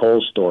Chloe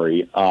Cole's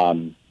story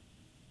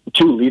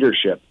to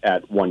leadership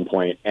at one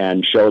point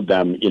and showed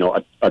them,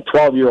 a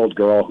 12-year-old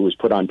girl who was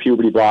put on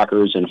puberty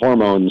blockers and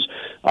hormones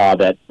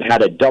that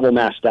had a double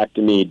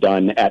mastectomy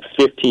done at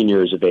 15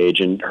 years of age.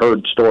 And her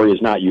story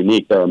is not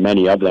unique. There are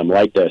many of them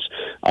like this.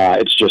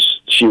 It's just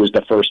she was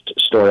the first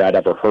story I'd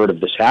ever heard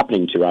of this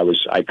happening to.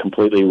 I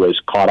completely was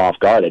caught off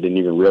guard. I didn't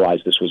even realize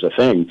this was a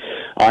thing.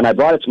 And I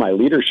brought it to my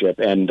leadership,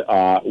 and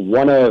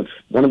one of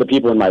the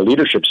people in my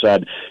leadership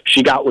said,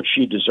 she got what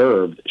she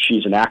deserved.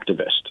 She's an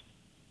activist.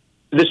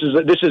 This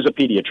is a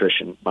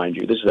pediatrician, mind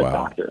you. This is a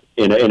doctor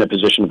in a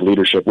position of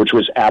leadership, which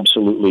was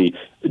absolutely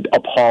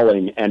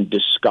appalling and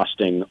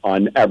disgusting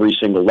on every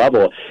single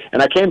level.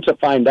 And I came to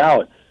find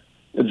out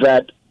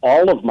that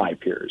all of my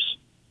peers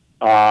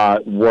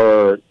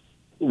were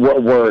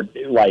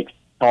like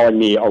calling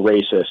me a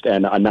racist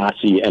and a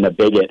Nazi and a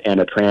bigot and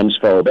a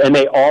transphobe, and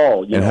they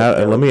all.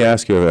 Let me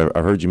ask you.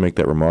 I've heard you make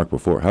that remark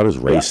before. How does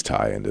race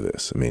tie into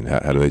this?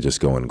 How do they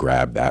just go and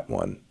grab that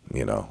one?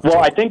 Well,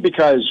 I think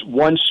because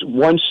once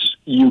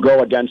you go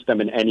against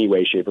them in any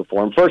way, shape, or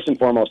form, first and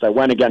foremost, I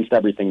went against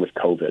everything with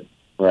COVID,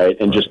 right?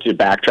 And just to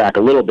backtrack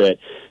a little bit,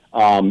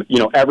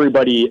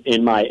 everybody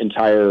in my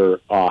entire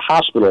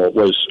hospital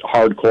was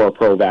hardcore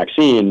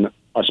pro-vaccine,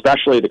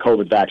 especially the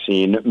COVID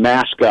vaccine.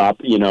 Mask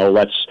up,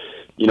 let's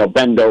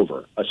bend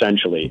over,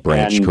 essentially.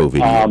 Branch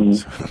COVID.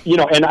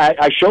 And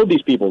I showed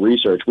these people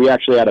research. We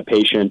actually had a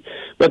patient,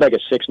 we had like a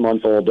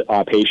 6-month-old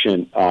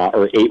patient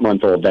or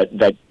 8-month-old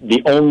that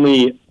the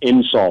only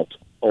insult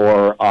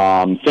or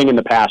thing in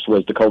the past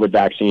was the COVID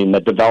vaccine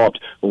that developed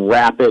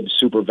rapid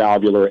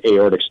supravalvular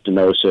aortic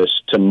stenosis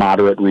to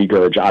moderate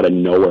regurg out of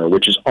nowhere,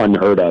 which is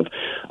unheard of.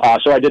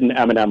 So I did an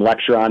M&M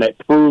lecture on it,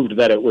 proved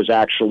that it was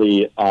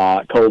actually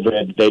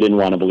COVID. They didn't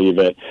want to believe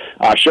it.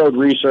 Showed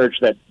research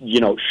that,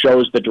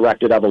 shows the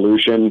directed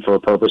evolution for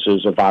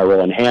purposes of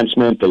viral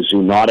enhancement, the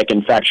zoonotic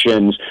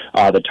infections,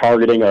 the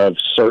targeting of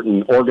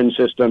certain organ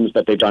systems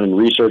that they've done in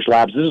research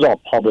labs. This is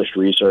all published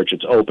research.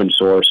 It's open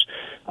source.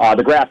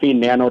 The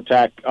graphene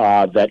nanotech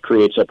that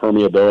creates a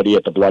permeability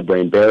at the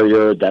blood-brain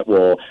barrier that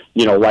will,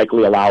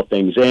 likely allow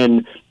things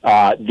in.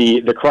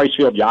 The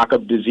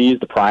Creutzfeldt-Jakob disease,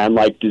 the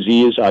prion-like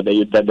disease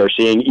that they're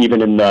seeing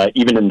even in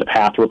the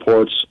path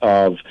reports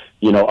of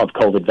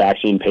COVID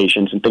vaccine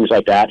patients and things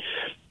like that.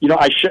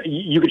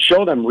 You could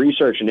show them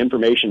research and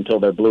information until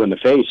they're blue in the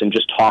face and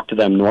just talk to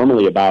them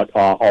normally about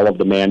all of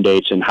the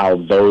mandates and how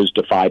those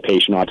defy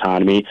patient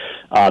autonomy.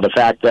 The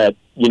fact that,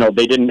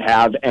 they didn't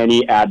have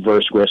any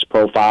adverse risk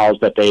profiles,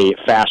 that they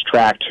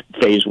fast-tracked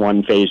phase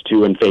 1, phase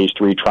 2, and phase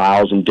 3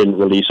 trials and didn't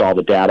release all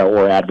the data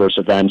or adverse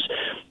events.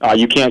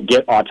 You can't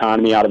get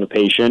autonomy out of a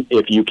patient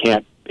if you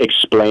can't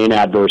explain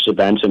adverse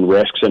events and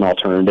risks and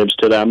alternatives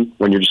to them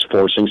when you're just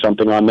forcing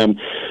something on them.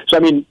 So,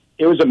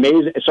 it was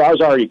amazing. So I was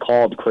already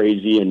called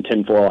crazy and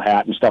tinfoil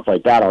hat and stuff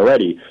like that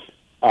already.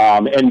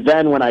 And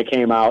then when I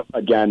came out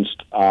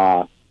against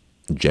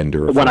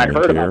when I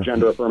heard about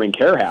gender-affirming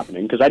care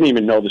happening, because I didn't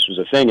even know this was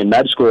a thing in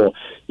med school.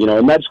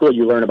 In med school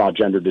you learn about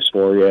gender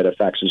dysphoria. It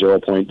affects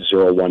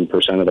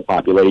 0.01% of the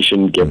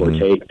population, give or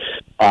take.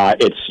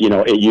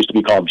 It used to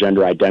be called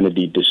gender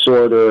identity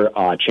disorder,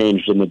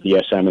 changed in the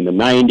DSM in the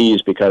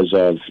 90s because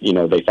of,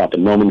 they thought the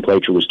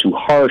nomenclature was too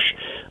harsh.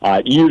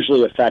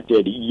 Usually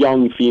affected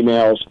young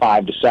females,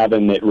 5 to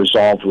 7, that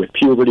resolved with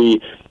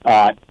puberty.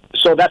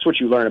 So that's what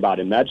you learn about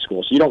in med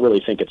school. So you don't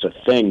really think it's a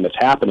thing that's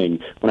happening.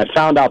 When I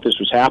found out this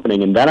was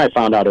happening, and then I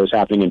found out it was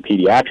happening in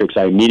pediatrics,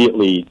 I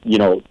immediately,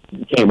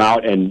 came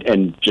out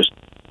and just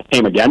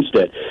came against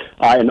it.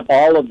 And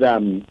all of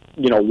them,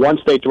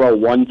 once they throw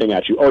one thing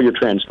at you, oh, you're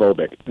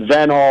transphobic,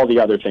 then all the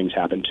other things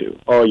happen too.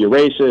 Oh, you're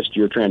racist,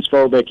 you're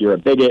transphobic, you're a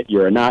bigot,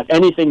 you're a not,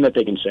 anything that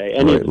they can say.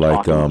 Right,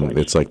 like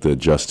it's like the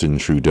Justin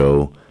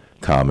Trudeau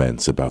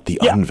comments about the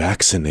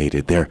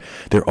unvaccinated. They're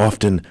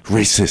often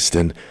racist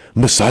and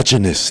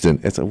misogynist,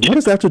 and it's what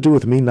does that have to do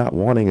with me not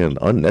wanting an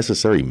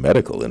unnecessary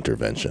medical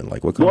intervention?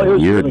 Like, what kind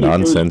of weird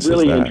nonsense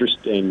is that?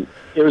 Interesting.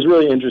 It was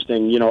really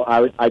interesting.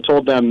 I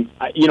told them,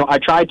 I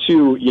tried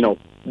to,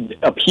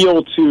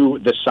 appeal to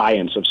the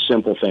science of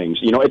simple things.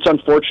 It's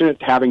unfortunate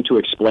having to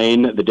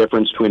explain the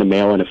difference between a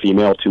male and a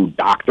female to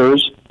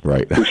doctors,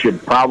 right, who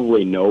should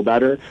probably know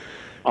better.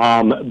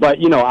 But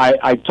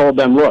I told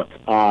them, look,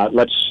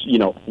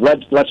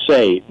 let's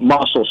say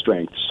muscle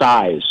strength,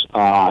 size,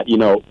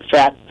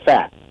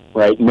 fat,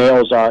 right?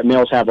 Males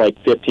have like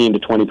 15 to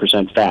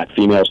 20% fat,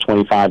 females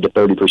 25 to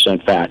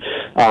 30% fat.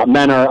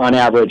 Men are on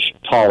average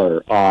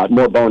taller,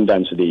 more bone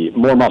density,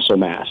 more muscle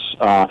mass.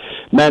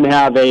 Men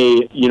have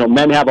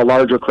a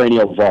larger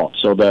cranial vault.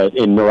 So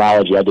in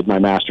neurology, I did my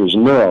master's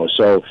in neuro.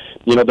 So,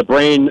 the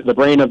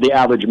brain of the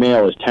average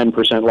male is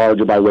 10%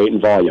 larger by weight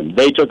and volume.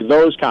 They took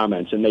those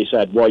comments and they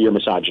said, well, you're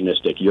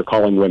misogynistic. You're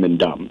calling women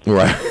dumb.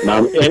 Right.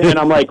 And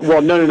I'm like,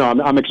 well, no.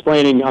 I'm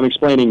explaining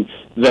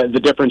the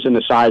difference in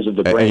the size of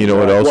the brain. And you know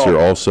what else?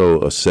 You're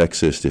also a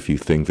sexist if you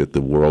think that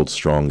the world's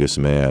strongest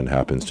man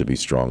happens to be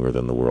stronger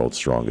than the world's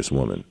strongest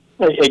woman.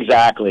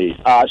 Exactly.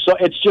 So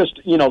it's just,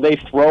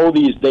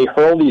 they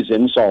hurl these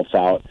insults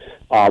out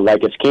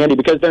like it's candy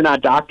because they're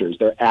not doctors.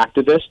 They're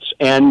activists.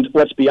 And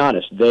let's be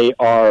honest, they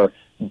are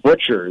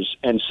butchers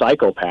and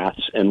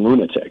psychopaths and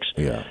lunatics.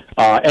 Yeah.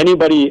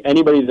 Anybody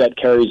that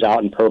carries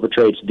out and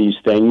perpetrates these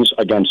things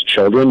against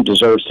children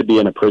deserves to be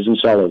in a prison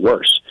cell or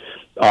worse.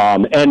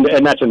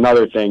 And that's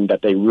another thing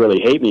that they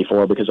really hate me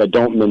for, because I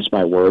don't mince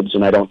my words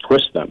and I don't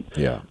twist them.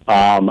 Yeah.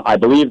 I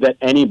believe that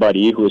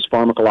anybody who is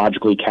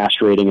pharmacologically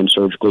castrating and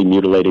surgically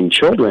mutilating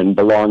children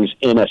belongs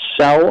in a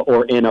cell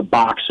or in a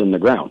box in the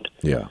ground.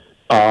 Yeah.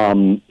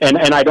 And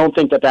I don't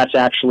think that that's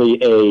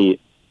actually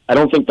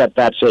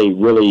that's a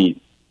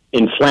really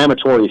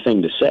inflammatory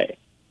thing to say,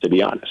 to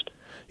be honest.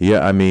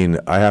 Yeah, I mean,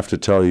 I have to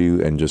tell you,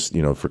 and just,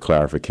 for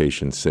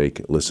clarification's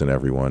sake, listen,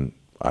 everyone,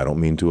 I don't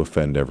mean to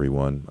offend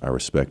everyone. I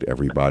respect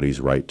everybody's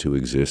right to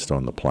exist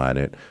on the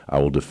planet. I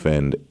will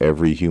defend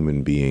every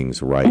human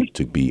being's right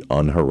to be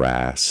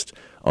unharassed,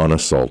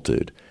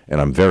 unassaulted, and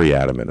I'm very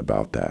adamant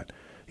about that.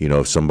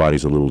 If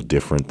somebody's a little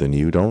different than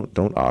you, don't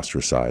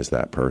ostracize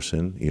that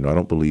person. I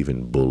don't believe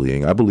in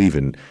bullying. I believe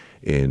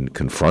in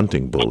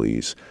confronting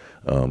bullies.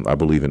 I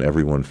believe in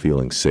everyone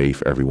feeling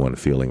safe, everyone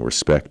feeling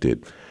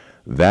respected.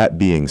 That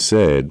being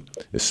said,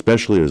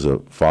 especially as a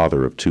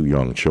father of 2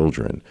 young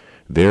children,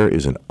 there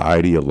is an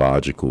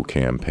ideological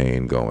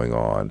campaign going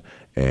on,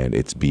 and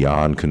it's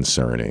beyond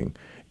concerning.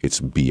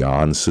 It's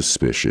beyond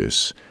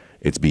suspicious.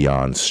 It's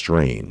beyond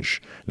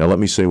strange. Now, let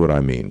me say what I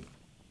mean.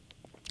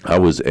 I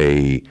was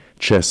a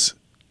chess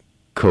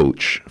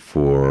coach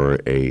for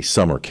a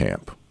summer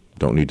camp.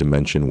 Don't need to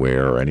mention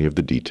where or any of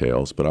the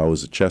details, but I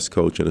was a chess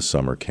coach at a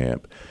summer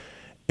camp,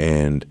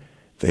 and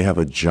they have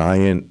a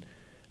giant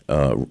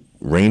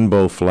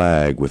rainbow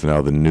flag with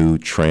now the new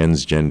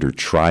transgender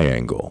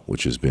triangle,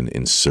 which has been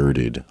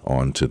inserted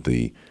onto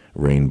the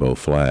rainbow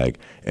flag,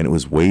 and it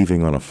was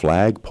waving on a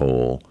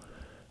flagpole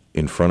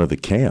in front of the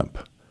camp,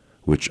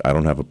 which I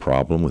don't have a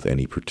problem with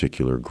any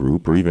particular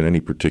group or even any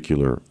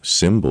particular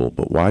symbol,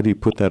 but why do you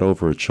put that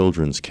over a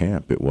children's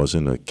camp? It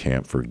wasn't a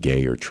camp for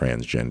gay or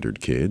transgendered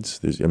kids.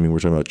 We're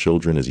talking about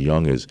children as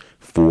young as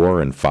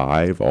 4 and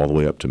 5 all the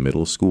way up to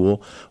middle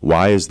school.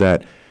 Why is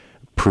that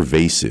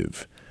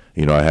pervasive?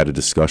 I had a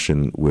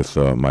discussion with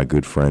my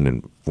good friend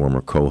and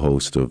former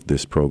co-host of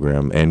this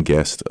program and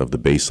guest of the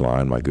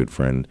Bassline, my good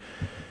friend,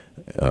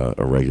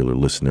 a regular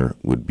listener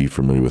would be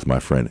familiar with my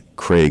friend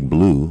Craig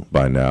Blue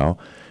by now.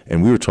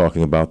 And we were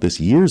talking about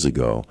this years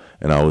ago,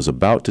 and I was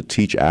about to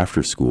teach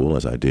after school,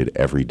 as I did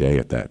every day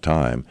at that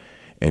time,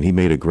 and he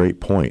made a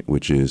great point,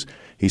 which is,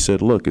 he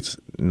said, look, it's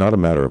not a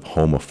matter of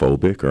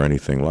homophobic or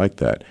anything like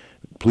that.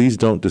 Please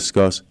don't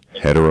discuss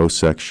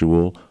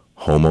heterosexual,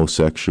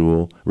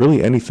 homosexual,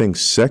 really anything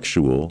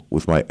sexual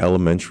with my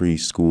elementary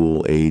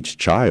school age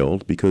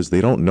child, because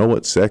they don't know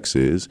what sex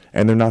is,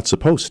 and they're not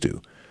supposed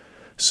to.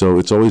 So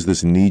it's always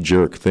this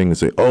knee-jerk thing to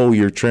say, oh,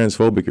 you're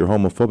transphobic, you're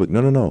homophobic.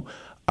 No.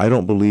 I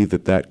don't believe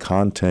that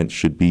content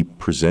should be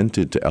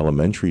presented to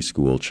elementary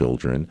school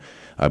children.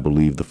 I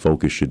believe the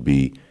focus should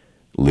be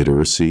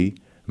literacy,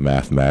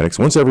 mathematics.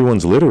 Once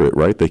everyone's literate,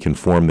 right, they can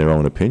form their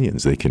own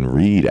opinions. They can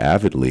read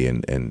avidly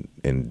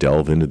and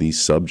delve into these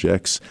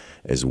subjects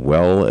as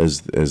well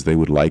as they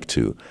would like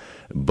to.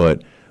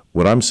 But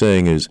what I'm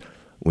saying is,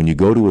 when you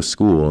go to a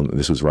school, and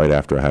this was right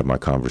after I had my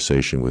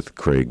conversation with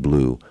Craig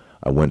Blue,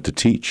 I went to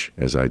teach,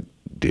 as I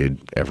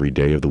did every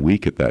day of the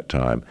week at that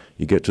time.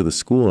 You get to the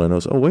school and I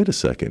was, oh, wait a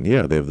second.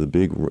 Yeah, they have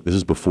this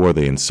is before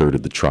they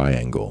inserted the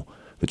triangle,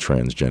 the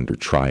transgender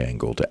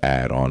triangle to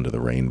add on to the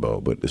rainbow.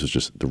 But this is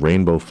just the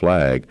rainbow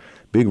flag,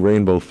 big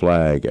rainbow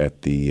flag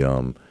at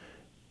the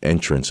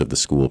entrance of the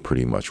school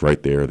pretty much.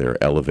 Right there are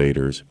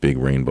elevators, big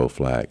rainbow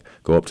flag.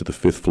 Go up to the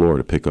 5th floor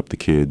to pick up the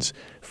kids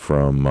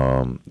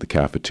from the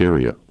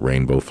cafeteria,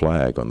 rainbow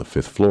flag on the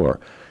 5th floor.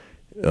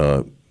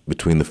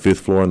 Between the 5th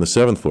floor and the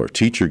 7th floor,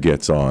 teacher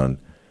gets on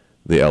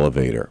the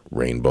elevator,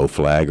 rainbow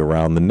flag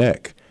around the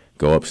neck.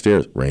 Go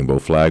upstairs, rainbow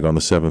flag on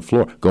the 7th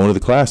floor. Go into the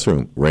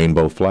classroom,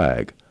 rainbow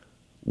flag.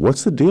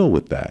 What's the deal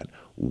with that?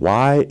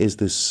 Why is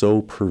this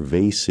so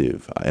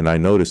pervasive? And I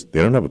noticed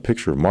they don't have a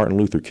picture of Martin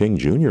Luther King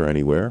Jr.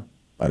 anywhere.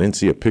 I didn't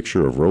see a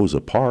picture of Rosa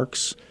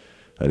Parks.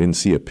 I didn't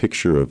see a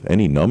picture of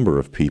any number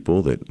of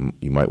people that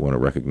you might want to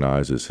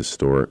recognize as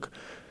historic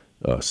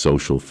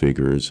social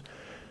figures.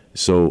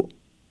 So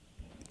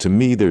to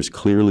me, there's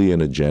clearly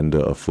an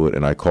agenda afoot,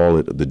 and I call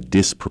it the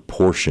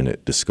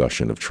disproportionate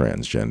discussion of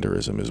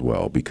transgenderism as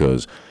well,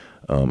 because,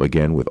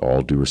 again, with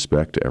all due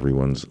respect to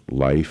everyone's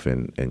life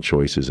and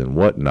choices and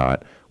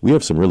whatnot, we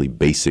have some really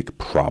basic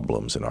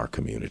problems in our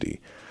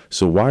community.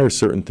 So why are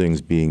certain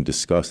things being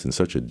discussed in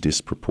such a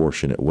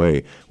disproportionate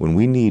way when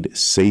we need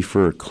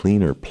safer,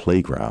 cleaner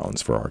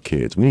playgrounds for our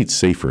kids? We need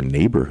safer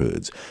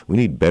neighborhoods. We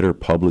need better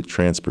public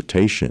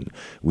transportation.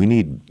 We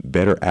need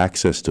better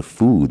access to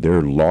food. There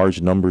are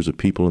large numbers of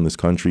people in this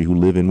country who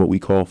live in what we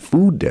call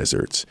food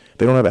deserts.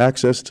 They don't have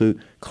access to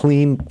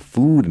clean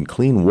food and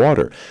clean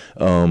water.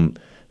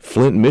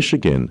 Flint,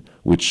 Michigan,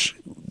 which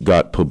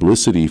got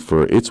publicity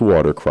for its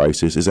water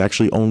crisis, is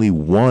actually only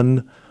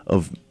one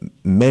of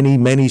many,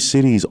 many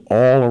cities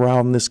all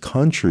around this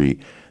country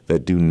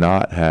that do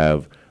not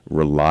have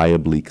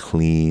reliably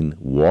clean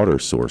water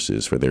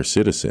sources for their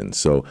citizens.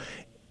 So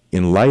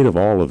in light of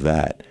all of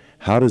that,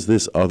 how does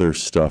this other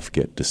stuff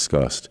get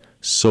discussed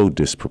so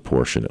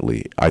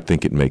disproportionately? I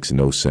think it makes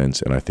no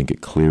sense, and I think it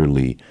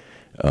clearly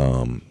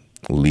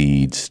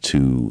leads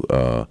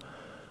to,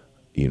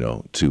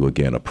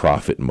 again, a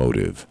profit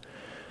motive.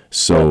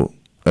 So...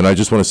 And I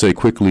just want to say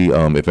quickly,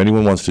 if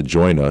anyone wants to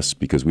join us,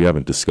 because we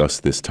haven't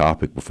discussed this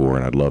topic before,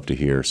 and I'd love to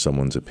hear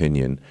someone's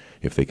opinion,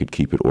 if they could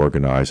keep it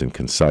organized and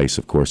concise,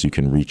 of course, you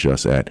can reach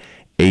us at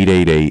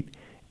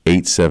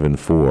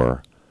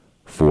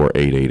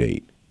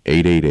 888-874-4888.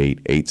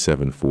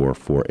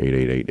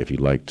 888-874-4888. If you'd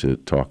like to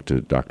talk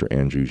to Dr.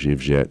 Andrew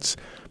Zhivjets,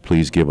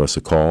 please give us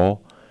a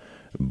call.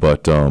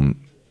 But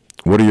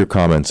what are your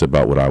comments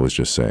about what I was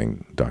just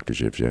saying, Dr.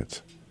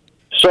 Zhivjets?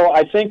 So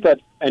I think that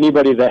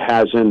anybody that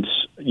hasn't,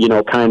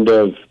 kind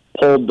of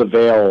pulled the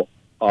veil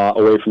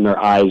away from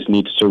their eyes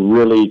needs to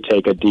really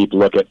take a deep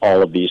look at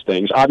all of these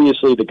things.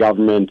 Obviously, the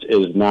government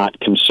is not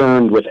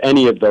concerned with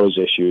any of those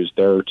issues.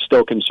 They're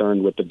still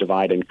concerned with the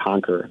divide and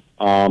conquer.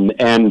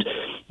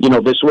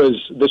 This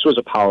was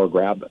a power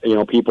grab.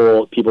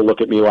 People look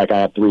at me like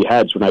I have three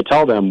heads when I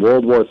tell them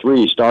World War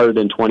III started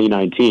in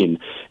 2019,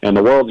 and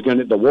the war is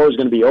going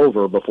to be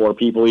over before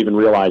people even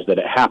realize that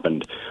it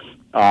happened.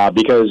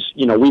 Because,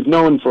 we've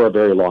known for a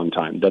very long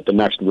time that the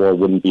next war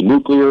wouldn't be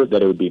nuclear,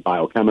 that it would be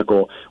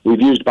biochemical.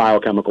 We've used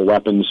biochemical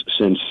weapons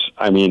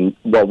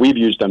we've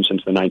used them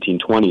since the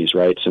 1920s,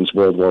 right, since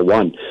World War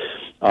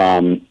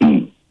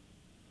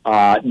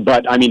I.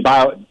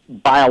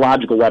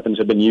 Biological weapons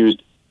have been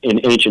used in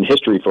ancient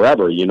history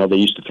forever. They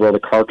used to throw the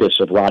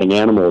carcass of rotting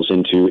animals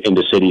into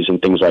cities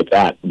and things like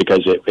that because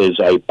it is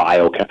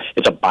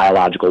it's a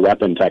biological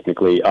weapon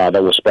technically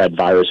that will spread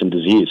virus and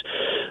disease.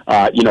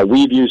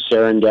 We've used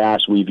sarin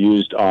gas. We've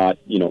used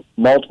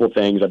multiple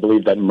things. I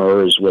believe that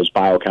MERS was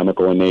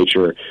biochemical in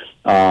nature,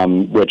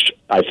 which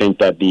I think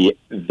that the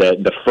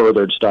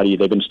furthered study,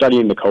 they've been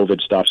studying the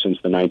COVID stuff since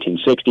the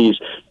 1960s.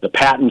 The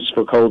patents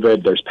for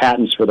COVID, there's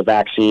patents for the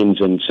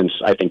vaccines, and since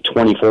I think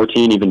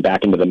 2014, even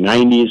back into the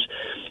 90s.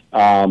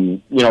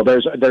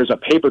 There's a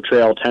paper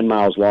trail 10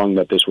 miles long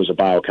that this was a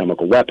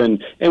biochemical weapon,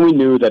 and we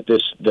knew that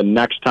the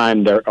next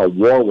time a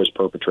war was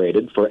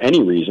perpetrated for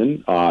any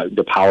reason,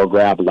 the power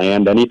grab,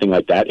 land, anything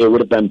like that, it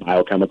would have been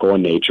biochemical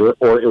in nature,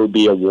 or it would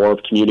be a war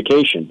of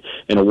communication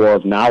and a war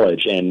of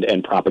knowledge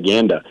and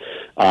propaganda.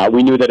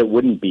 We knew that it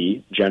wouldn't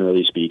be,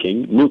 generally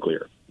speaking,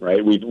 nuclear.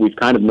 Right, we've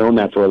kind of known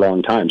that for a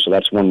long time. So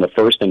that's one of the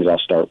first things I'll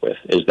start with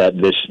is that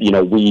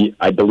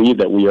I believe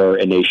that we are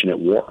a nation at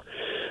war.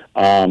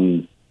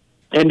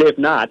 And if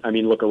not,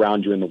 look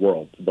around you in the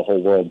world. The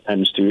whole world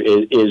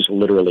is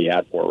literally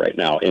at war right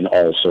now in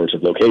all sorts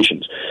of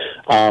locations.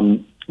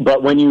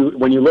 But when you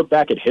look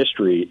back at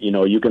history,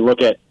 you can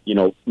look at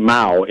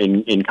Mao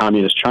in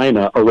communist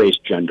China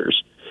erased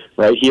genders.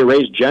 Right, he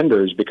erased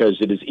genders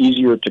because it is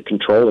easier to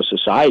control a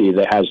society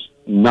that has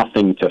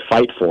nothing to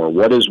fight for.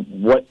 What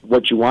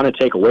you want to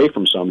take away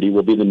from somebody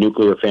will be the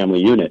nuclear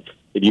family unit.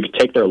 If you could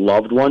take their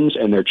loved ones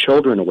and their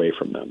children away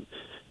from them,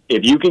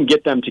 if you can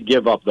get them to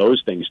give up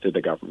those things to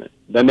the government,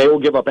 then they will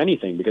give up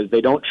anything, because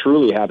they don't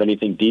truly have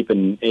anything deep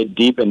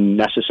and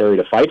necessary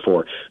to fight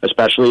for,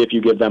 especially if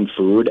you give them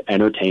food,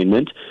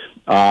 entertainment,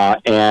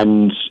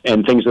 and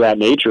things of that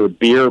nature,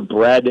 beer,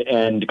 bread,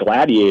 and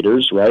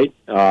gladiators, right?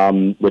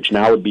 Which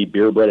now would be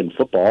beer, bread, and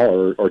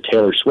football, or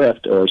Taylor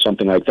Swift, or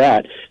something like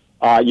that.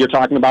 You're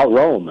talking about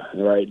Rome,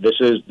 right? This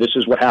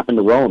is what happened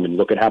to Rome, and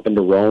look what happened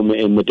to Rome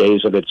in the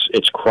days of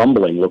its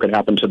crumbling. Look what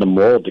happened to the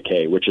moral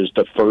decay, which is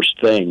the first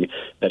thing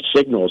that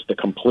signals the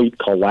complete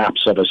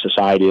collapse of a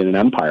society and an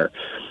empire.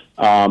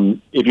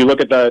 If you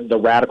look at the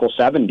radical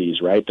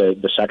 70s, right,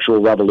 the sexual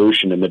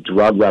revolution and the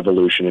drug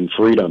revolution and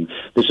freedom,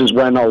 this is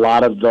when a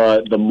lot of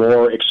the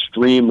more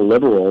extreme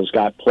liberals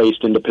got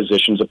placed into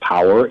positions of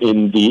power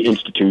in the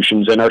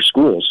institutions in our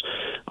schools.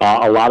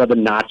 A lot of the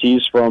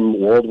Nazis from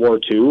World War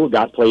II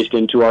got placed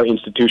into our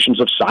institutions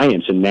of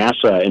science and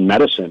NASA and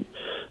medicine.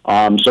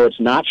 So it's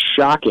not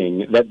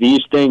shocking that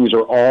these things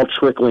are all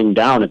trickling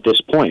down at this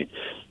point.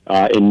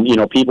 And,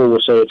 people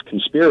will say it's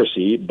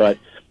conspiracy, but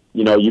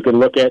you can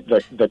look at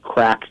the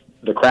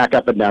crack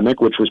epidemic,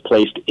 which was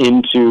placed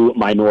into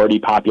minority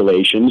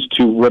populations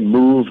to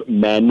remove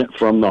men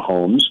from the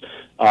homes.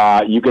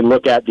 You can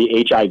look at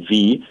the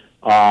HIV,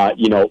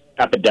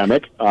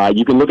 epidemic.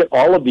 You can look at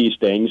all of these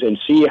things and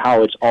see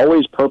how it's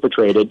always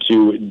perpetrated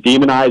to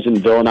demonize and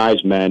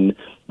villainize men,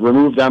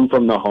 remove them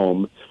from the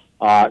home,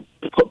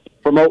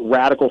 promote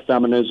radical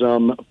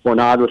feminism,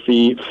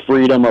 pornography,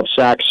 freedom of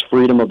sex,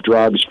 freedom of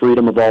drugs,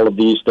 freedom of all of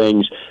these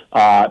things,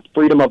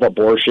 freedom of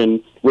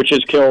abortion, which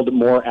has killed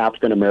more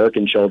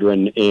African-American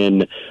children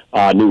in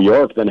New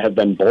York than have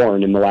been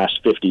born in the last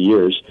 50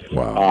 years.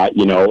 Wow.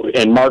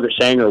 And Margaret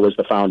Sanger was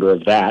the founder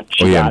of that.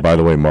 And by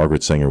the way,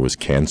 Margaret Sanger was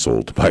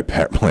canceled by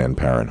Planned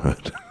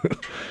Parenthood.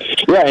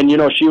 Yeah, and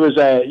she was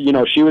a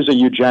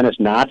eugenist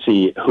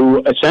Nazi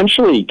who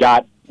essentially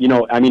got,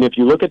 if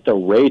you look at the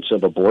rates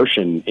of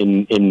abortion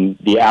in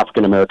the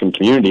African-American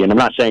community, and I'm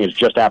not saying it's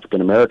just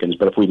African-Americans,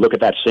 but if we look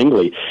at that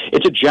singly,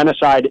 it's a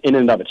genocide in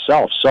and of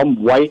itself.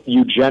 Some white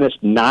eugenist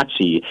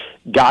Nazi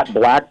got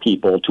black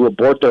people to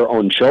abort their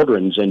own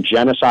children and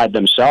genocide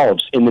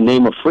themselves in the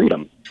name of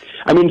freedom.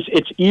 I mean,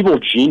 it's evil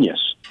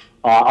genius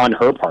on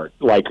her part,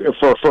 like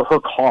for her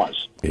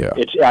cause. Yeah.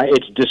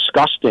 It's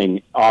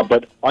disgusting,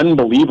 but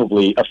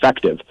unbelievably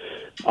effective.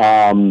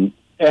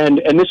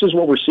 And this is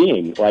what we're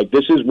seeing. Like,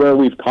 this is where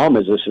we've come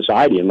as a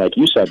society. And like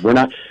you said,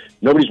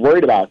 nobody's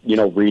worried about,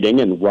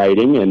 reading and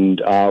writing.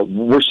 And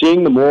we're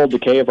seeing the moral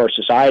decay of our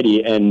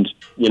society. And,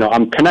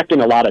 I'm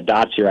connecting a lot of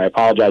dots here. I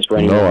apologize for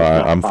anyone. No,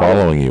 I'm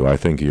following you. I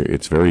think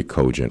it's very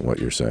cogent what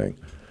you're saying.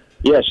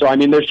 Yeah, so I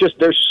mean,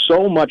 there's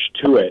so much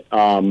to it.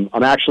 I'm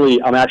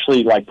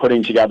actually like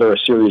putting together a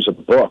series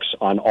of books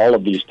on all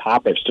of these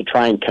topics to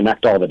try and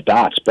connect all the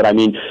dots. But I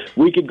mean,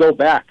 we could go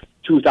back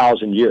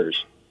 2,000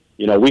 years.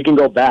 We can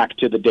go back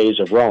to the days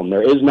of Rome.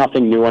 There is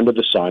nothing new under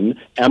the sun.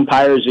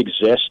 Empires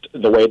exist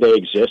the way they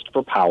exist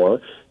for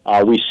power.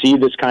 We see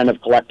this kind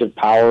of collective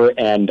power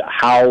and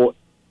how,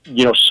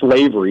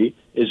 slavery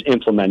is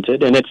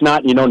implemented. And it's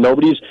not,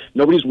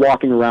 nobody's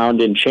walking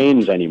around in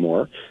chains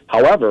anymore.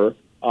 However,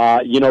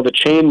 the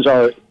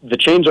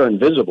chains are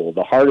invisible.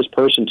 The hardest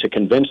person to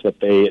convince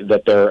that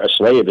they're a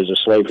slave is a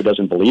slave who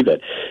doesn't believe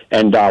it.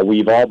 And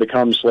we've all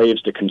become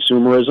slaves to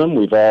consumerism.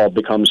 We've all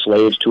become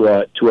slaves to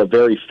a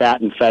very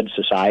fat and fed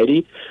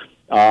society.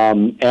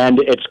 And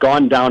it's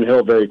gone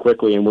downhill very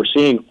quickly, and we're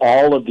seeing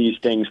all of these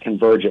things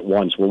converge at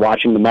once. We're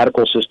watching the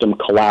medical system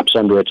collapse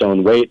under its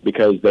own weight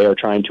because they are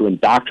trying to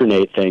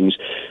indoctrinate things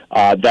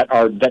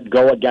that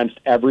go against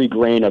every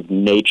grain of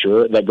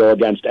nature, that go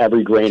against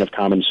every grain of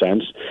common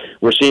sense.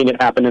 We're seeing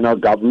it happen in our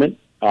government,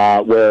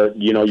 where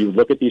you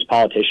look at these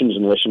politicians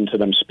and listen to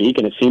them speak,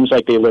 and it seems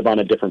like they live on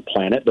a different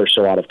planet. They're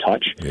so out of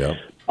touch. Yeah.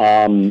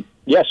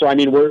 So I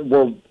mean,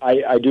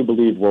 I do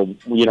believe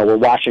we're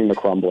watching the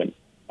crumbling.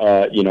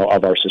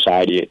 Of our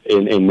society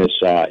in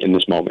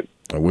this moment.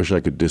 I wish I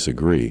could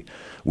disagree.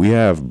 We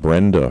have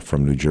Brenda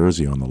from New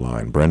Jersey on the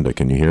line. Brenda,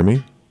 can you hear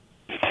me?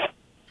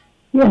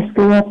 Yes,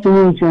 good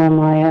afternoon,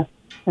 Jeremiah.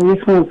 I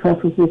just want to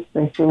preface this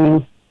by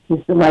saying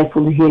it's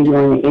delightful to hear you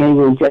on the air.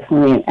 You're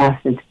definitely an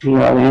asset to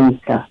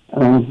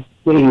PRN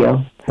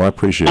radio. Well, I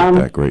appreciate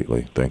that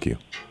greatly. Thank you.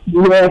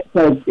 Yes,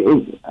 I've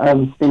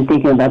been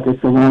thinking about this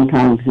a long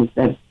time since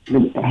I've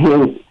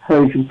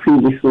heard you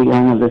previously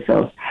on other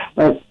shows.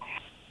 But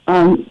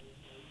as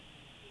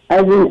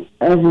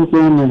a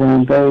grandmother,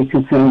 I'm very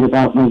concerned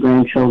about my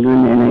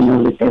grandchildren, and I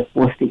know that they're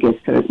forced to get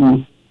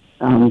certain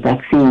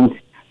vaccines.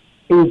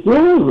 Is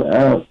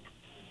there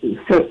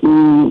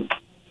certain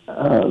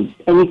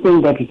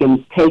anything that you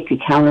can take to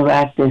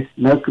counteract this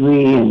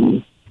mercury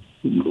and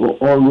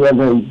all the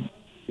other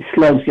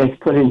slugs that's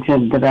put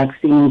into the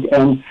vaccines?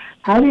 And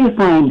how do you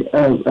find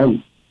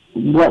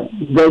what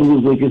venue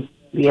would you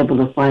be able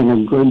to find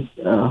a good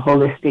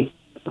holistic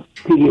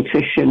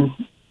pediatrician?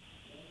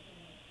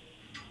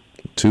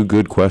 Two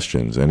good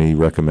questions. Any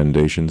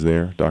recommendations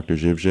there, Dr.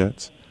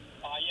 Zhivjets?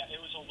 Yeah,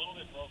 it was a little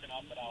bit broken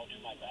up, but I'll do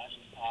my best.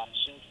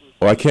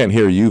 Well, I can't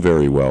hear you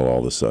very well all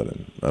of a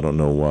sudden. I don't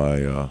know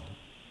why.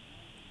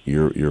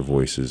 Your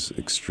voice is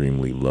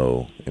extremely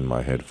low in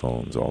my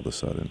headphones all of a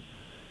sudden.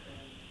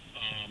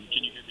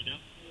 Can you hear me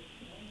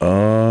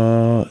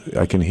now?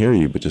 I can hear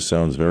you, but just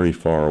sounds very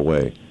far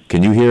away.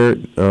 Can you hear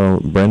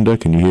Brenda?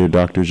 Can you hear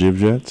Dr.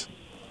 Zivjets?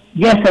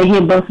 Yes, I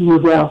hear both of you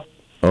well.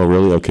 Oh,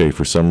 really? Okay.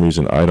 For some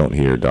reason, I don't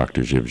hear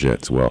Dr.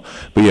 Zivjets well.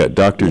 But yeah,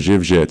 Dr.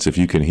 Zivjets, if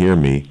you can hear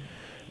me.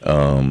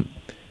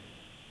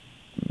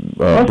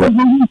 What's his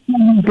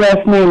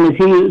last name? Is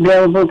he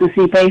available to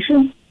see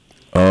patients?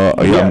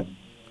 Yeah.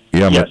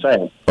 Yes, I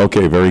am.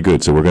 Okay, very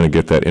good. So we're going to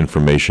get that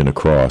information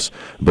across.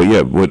 But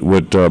yeah,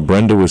 what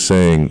Brenda was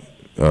saying,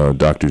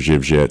 Dr.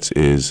 Zivjets,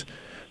 is,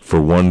 for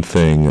one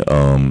thing,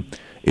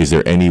 is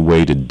there any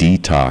way to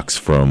detox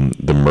from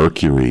the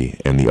mercury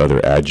and the other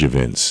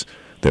adjuvants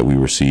that we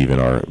receive in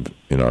our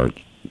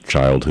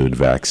childhood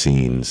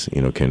vaccines?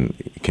 You know,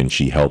 can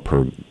she help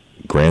her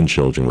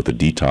grandchildren with a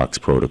detox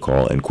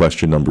protocol? And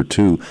question number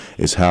 2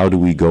 is, how do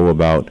we go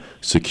about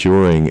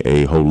securing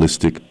a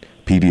holistic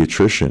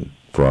pediatrician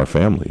for our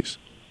families?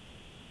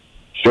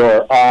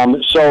 Sure.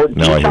 So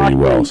now I hear you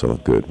well, so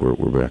good.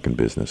 We're back in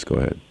business. Go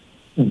ahead.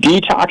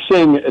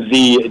 Detoxing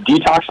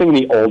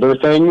the older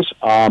things.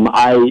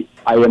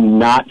 I am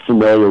not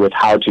familiar with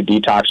how to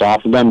detox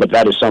off of them, but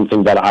that is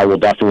something that I will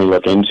definitely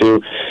look into.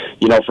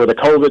 You know, for the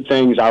COVID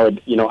things, I would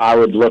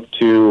look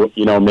to,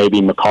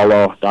 maybe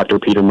McCullough, Dr.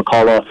 Peter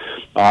McCullough,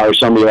 or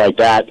somebody like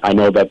that. I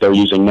know that they're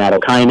using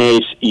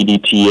nattokinase,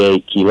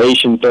 EDTA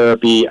chelation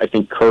therapy, I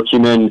think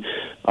curcumin,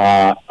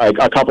 a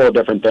couple of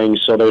different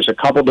things. So there's a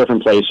couple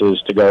different places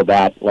to go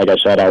that, like I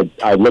said,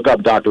 I look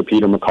up Dr.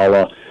 Peter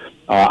McCullough.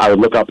 I would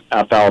look up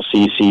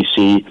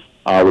FLCCC,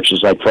 which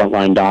is like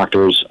Frontline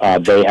Doctors.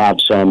 They have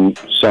some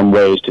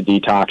ways to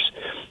detox.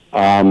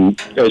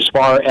 As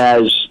far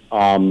as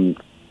a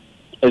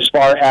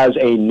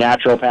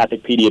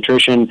naturopathic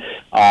pediatrician,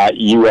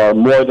 you are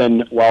more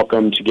than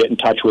welcome to get in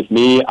touch with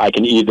me. I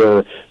can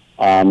either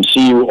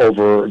see you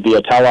over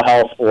via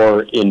telehealth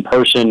or in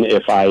person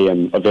if I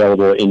am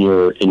available in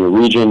your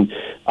region.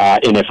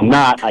 And if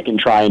not, I can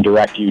try and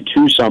direct you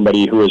to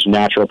somebody who is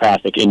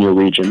naturopathic in your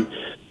region.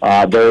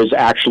 There is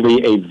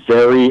actually a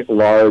very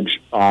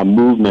large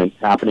movement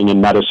happening in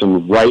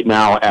medicine right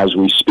now as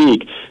we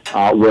speak,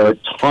 where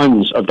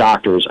tons of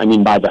doctors, I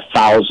mean by the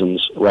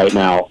thousands right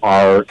now,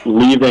 are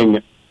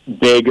leaving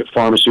big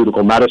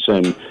pharmaceutical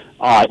medicine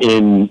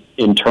in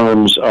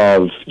terms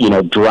of,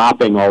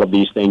 dropping all of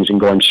these things and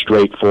going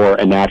straight for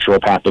a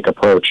naturopathic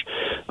approach,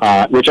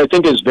 which I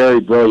think is very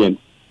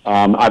brilliant.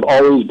 I've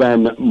always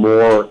been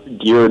more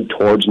geared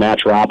towards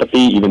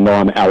naturopathy, even though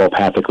I'm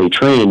allopathically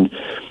trained.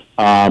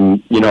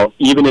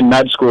 Even in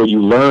med school,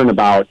 you learn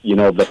about,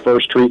 the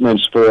first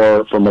treatments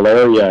for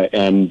malaria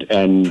and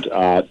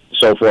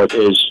so forth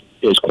is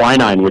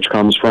quinine, which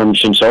comes from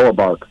chinsoa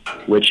bark,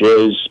 which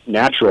is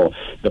natural.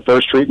 The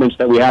first treatments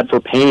that we had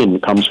for pain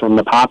comes from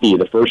the poppy.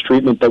 The first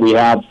treatment that we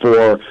have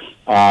for,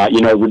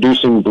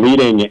 reducing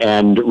bleeding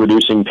and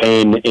reducing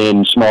pain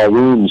in small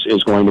wounds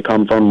is going to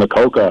come from the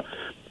coca.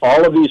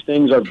 All of these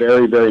things are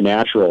very, very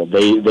natural.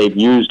 They've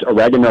used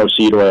oregano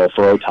seed oil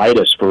for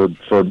otitis for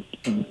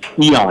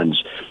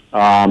eons.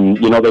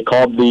 They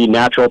called the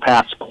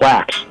naturopaths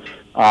quacks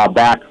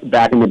back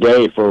in the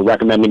day for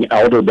recommending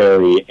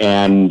elderberry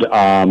and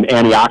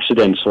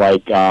antioxidants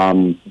like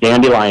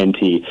dandelion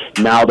tea.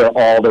 Now they're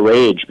all the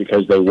rage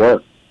because they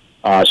work.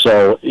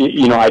 So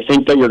I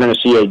think that you're going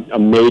to see a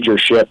major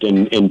shift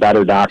in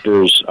better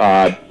doctors,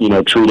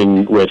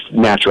 treating with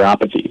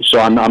naturopathy. So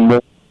I'm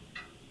more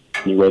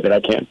any way that I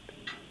can.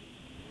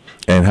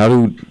 And how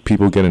do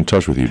people get in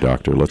touch with you,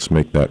 Doctor? Let's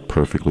make that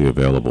perfectly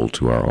available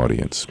to our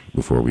audience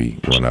before we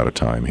run out of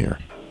time here.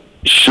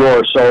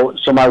 Sure. So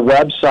my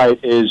website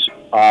is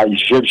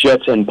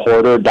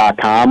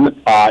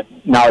zivjetsandporter.com.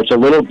 Now it's a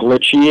little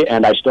glitchy,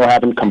 and I still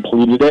haven't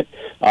completed it.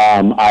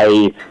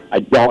 I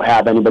don't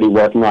have anybody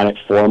working on it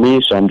for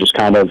me, so I'm just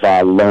kind of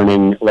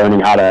learning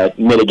how to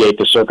mitigate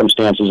the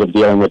circumstances of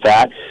dealing with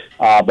that.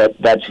 But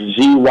that's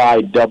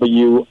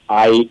ZYWIEC,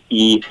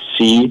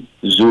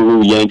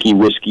 Zulu Yankee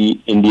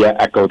Whiskey India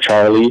Echo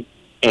Charlie,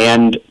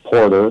 and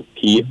Porter,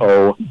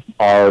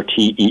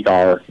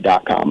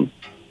 PORTER.com.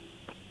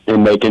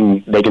 And they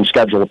can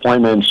schedule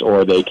appointments,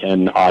 or they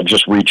can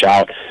just reach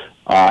out,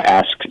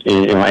 ask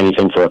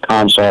anything for a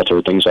consult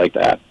or things like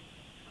that.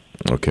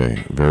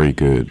 Okay, very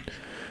good.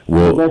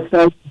 Well,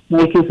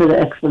 thank you for the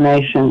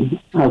explanation.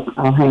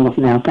 I'll hang up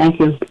now. Thank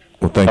you.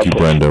 Well, thank you,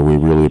 Brenda. We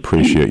really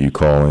appreciate you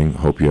calling.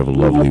 Hope you have a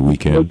lovely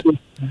weekend.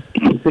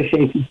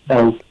 Appreciate you.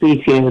 So,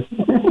 be cheers.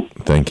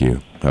 Thank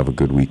you. Have a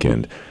good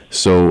weekend.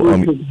 So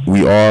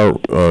we are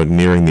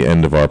nearing the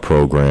end of our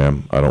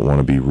program. I don't want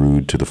to be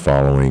rude to the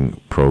following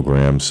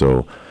program.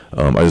 So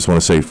I just want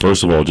to say,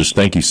 first of all, just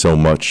thank you so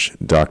much,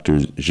 Dr.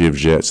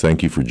 Zivjets.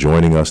 Thank you for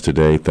joining us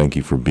today. Thank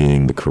you for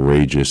being the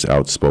courageous,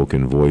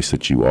 outspoken voice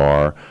that you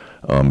are.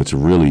 It's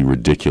really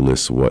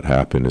ridiculous what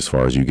happened as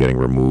far as you getting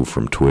removed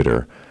from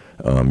Twitter.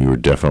 You were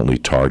definitely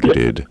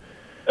targeted.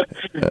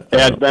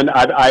 And then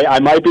I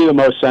might be the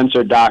most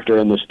censored doctor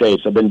in the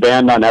States. I've been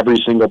banned on every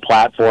single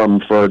platform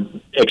for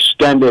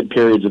extended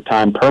periods of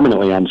time,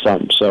 permanently on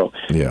some. So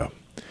yeah.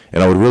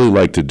 And I would really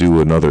like to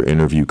do another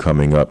interview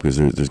coming up, because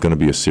there's going to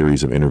be a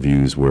series of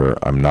interviews where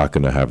I'm not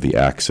going to have the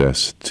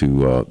access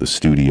to the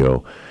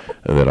studio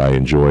that I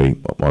enjoy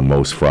on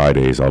most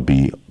Fridays. I'll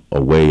be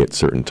away at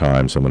certain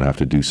times, so I'm going to have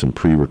to do some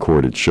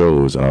pre-recorded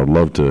shows, and I'd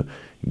love to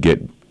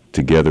get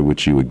together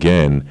with you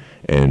again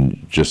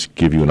and just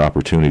give you an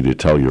opportunity to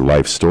tell your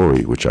life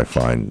story, which I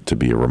find to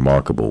be a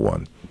remarkable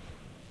one.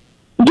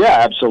 Yeah,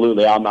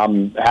 absolutely.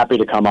 I'm happy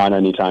to come on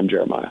anytime,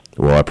 Jeremiah.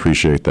 Well, I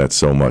appreciate that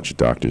so much,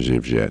 Dr.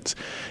 Zivjets.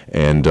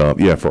 And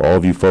for all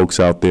of you folks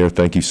out there,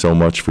 thank you so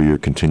much for your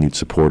continued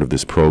support of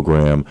this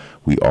program.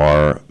 We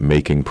are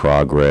making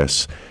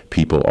progress.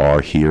 People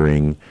are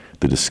hearing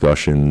the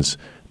discussions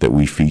that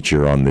we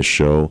feature on this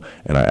show.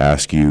 And I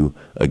ask you,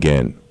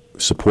 again,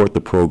 support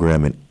the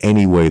program in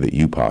any way that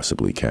you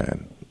possibly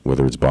can,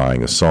 whether it's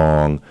buying a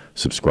song,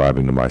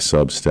 subscribing to my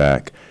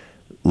Substack,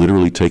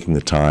 literally taking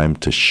the time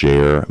to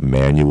share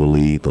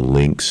manually the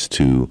links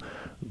to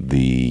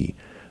the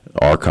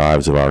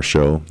archives of our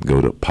show. Go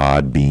to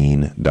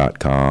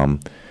podbean.com.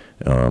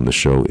 The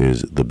show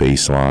is The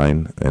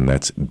Bassline, and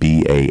that's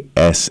Bassline,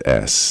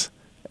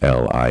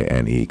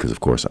 because, of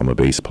course, I'm a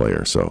bass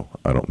player, so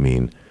I don't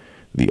mean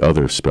the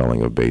other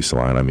spelling of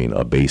bassline. I mean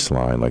a bass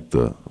line, like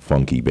the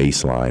funky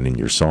bass line in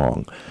your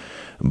song.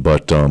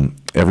 But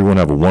everyone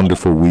have a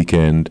wonderful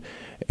weekend.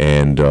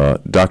 And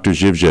Dr.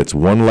 Zivjets,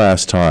 one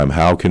last time,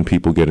 how can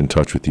people get in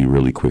touch with you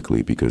really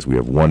quickly? Because we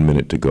have 1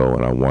 minute to go,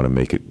 and I want to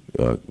make it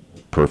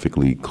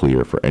perfectly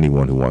clear for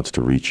anyone who wants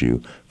to reach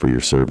you for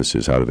your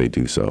services. How do they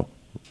do so?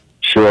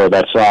 Sure,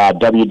 that's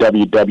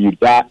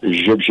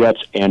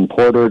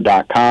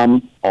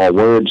www.zivjetsandporter.com, all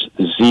words,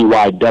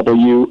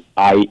 ZYWIEC,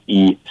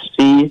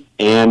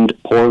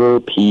 and Porter,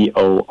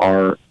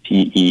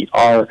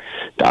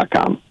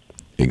 PORTER.com.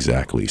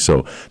 Exactly.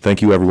 So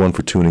thank you, everyone,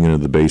 for tuning into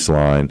The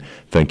Bassline.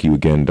 Thank you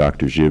again,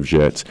 Dr.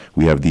 Zivjets.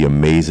 We have the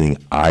amazing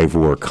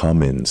Ivor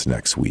Cummins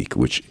next week,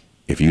 which,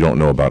 if you don't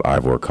know about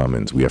Ivor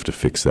Cummins, we have to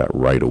fix that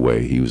right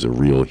away. He was a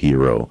real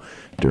hero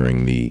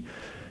during the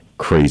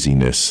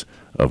craziness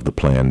of the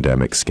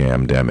plandemic,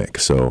 scamdemic.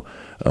 So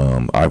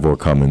Ivor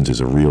Cummins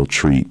is a real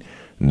treat.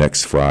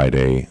 Next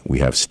Friday, we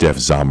have Steph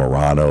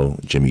Zamorano,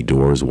 Jimmy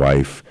Dore's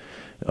wife,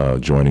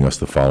 joining us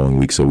the following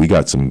week. So we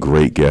got some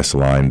great guests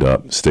lined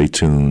up. Stay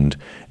tuned,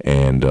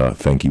 and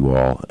thank you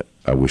all.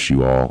 I wish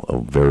you all a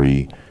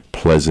very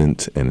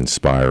pleasant and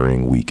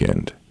inspiring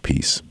weekend.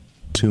 Peace.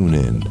 Tune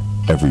in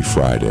every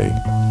Friday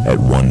at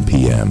 1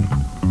 p.m.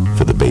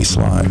 for The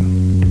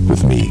Bassline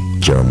with me,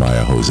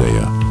 Jeremiah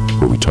Hosea,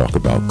 where we talk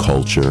about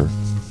culture,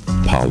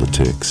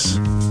 politics,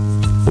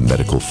 the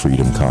medical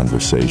freedom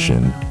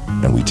conversation,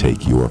 and we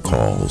take your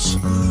calls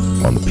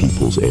on the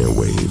people's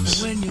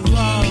airwaves.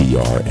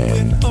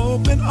 PRN.live.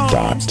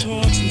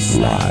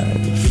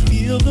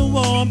 Feel the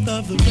warmth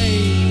of the rain.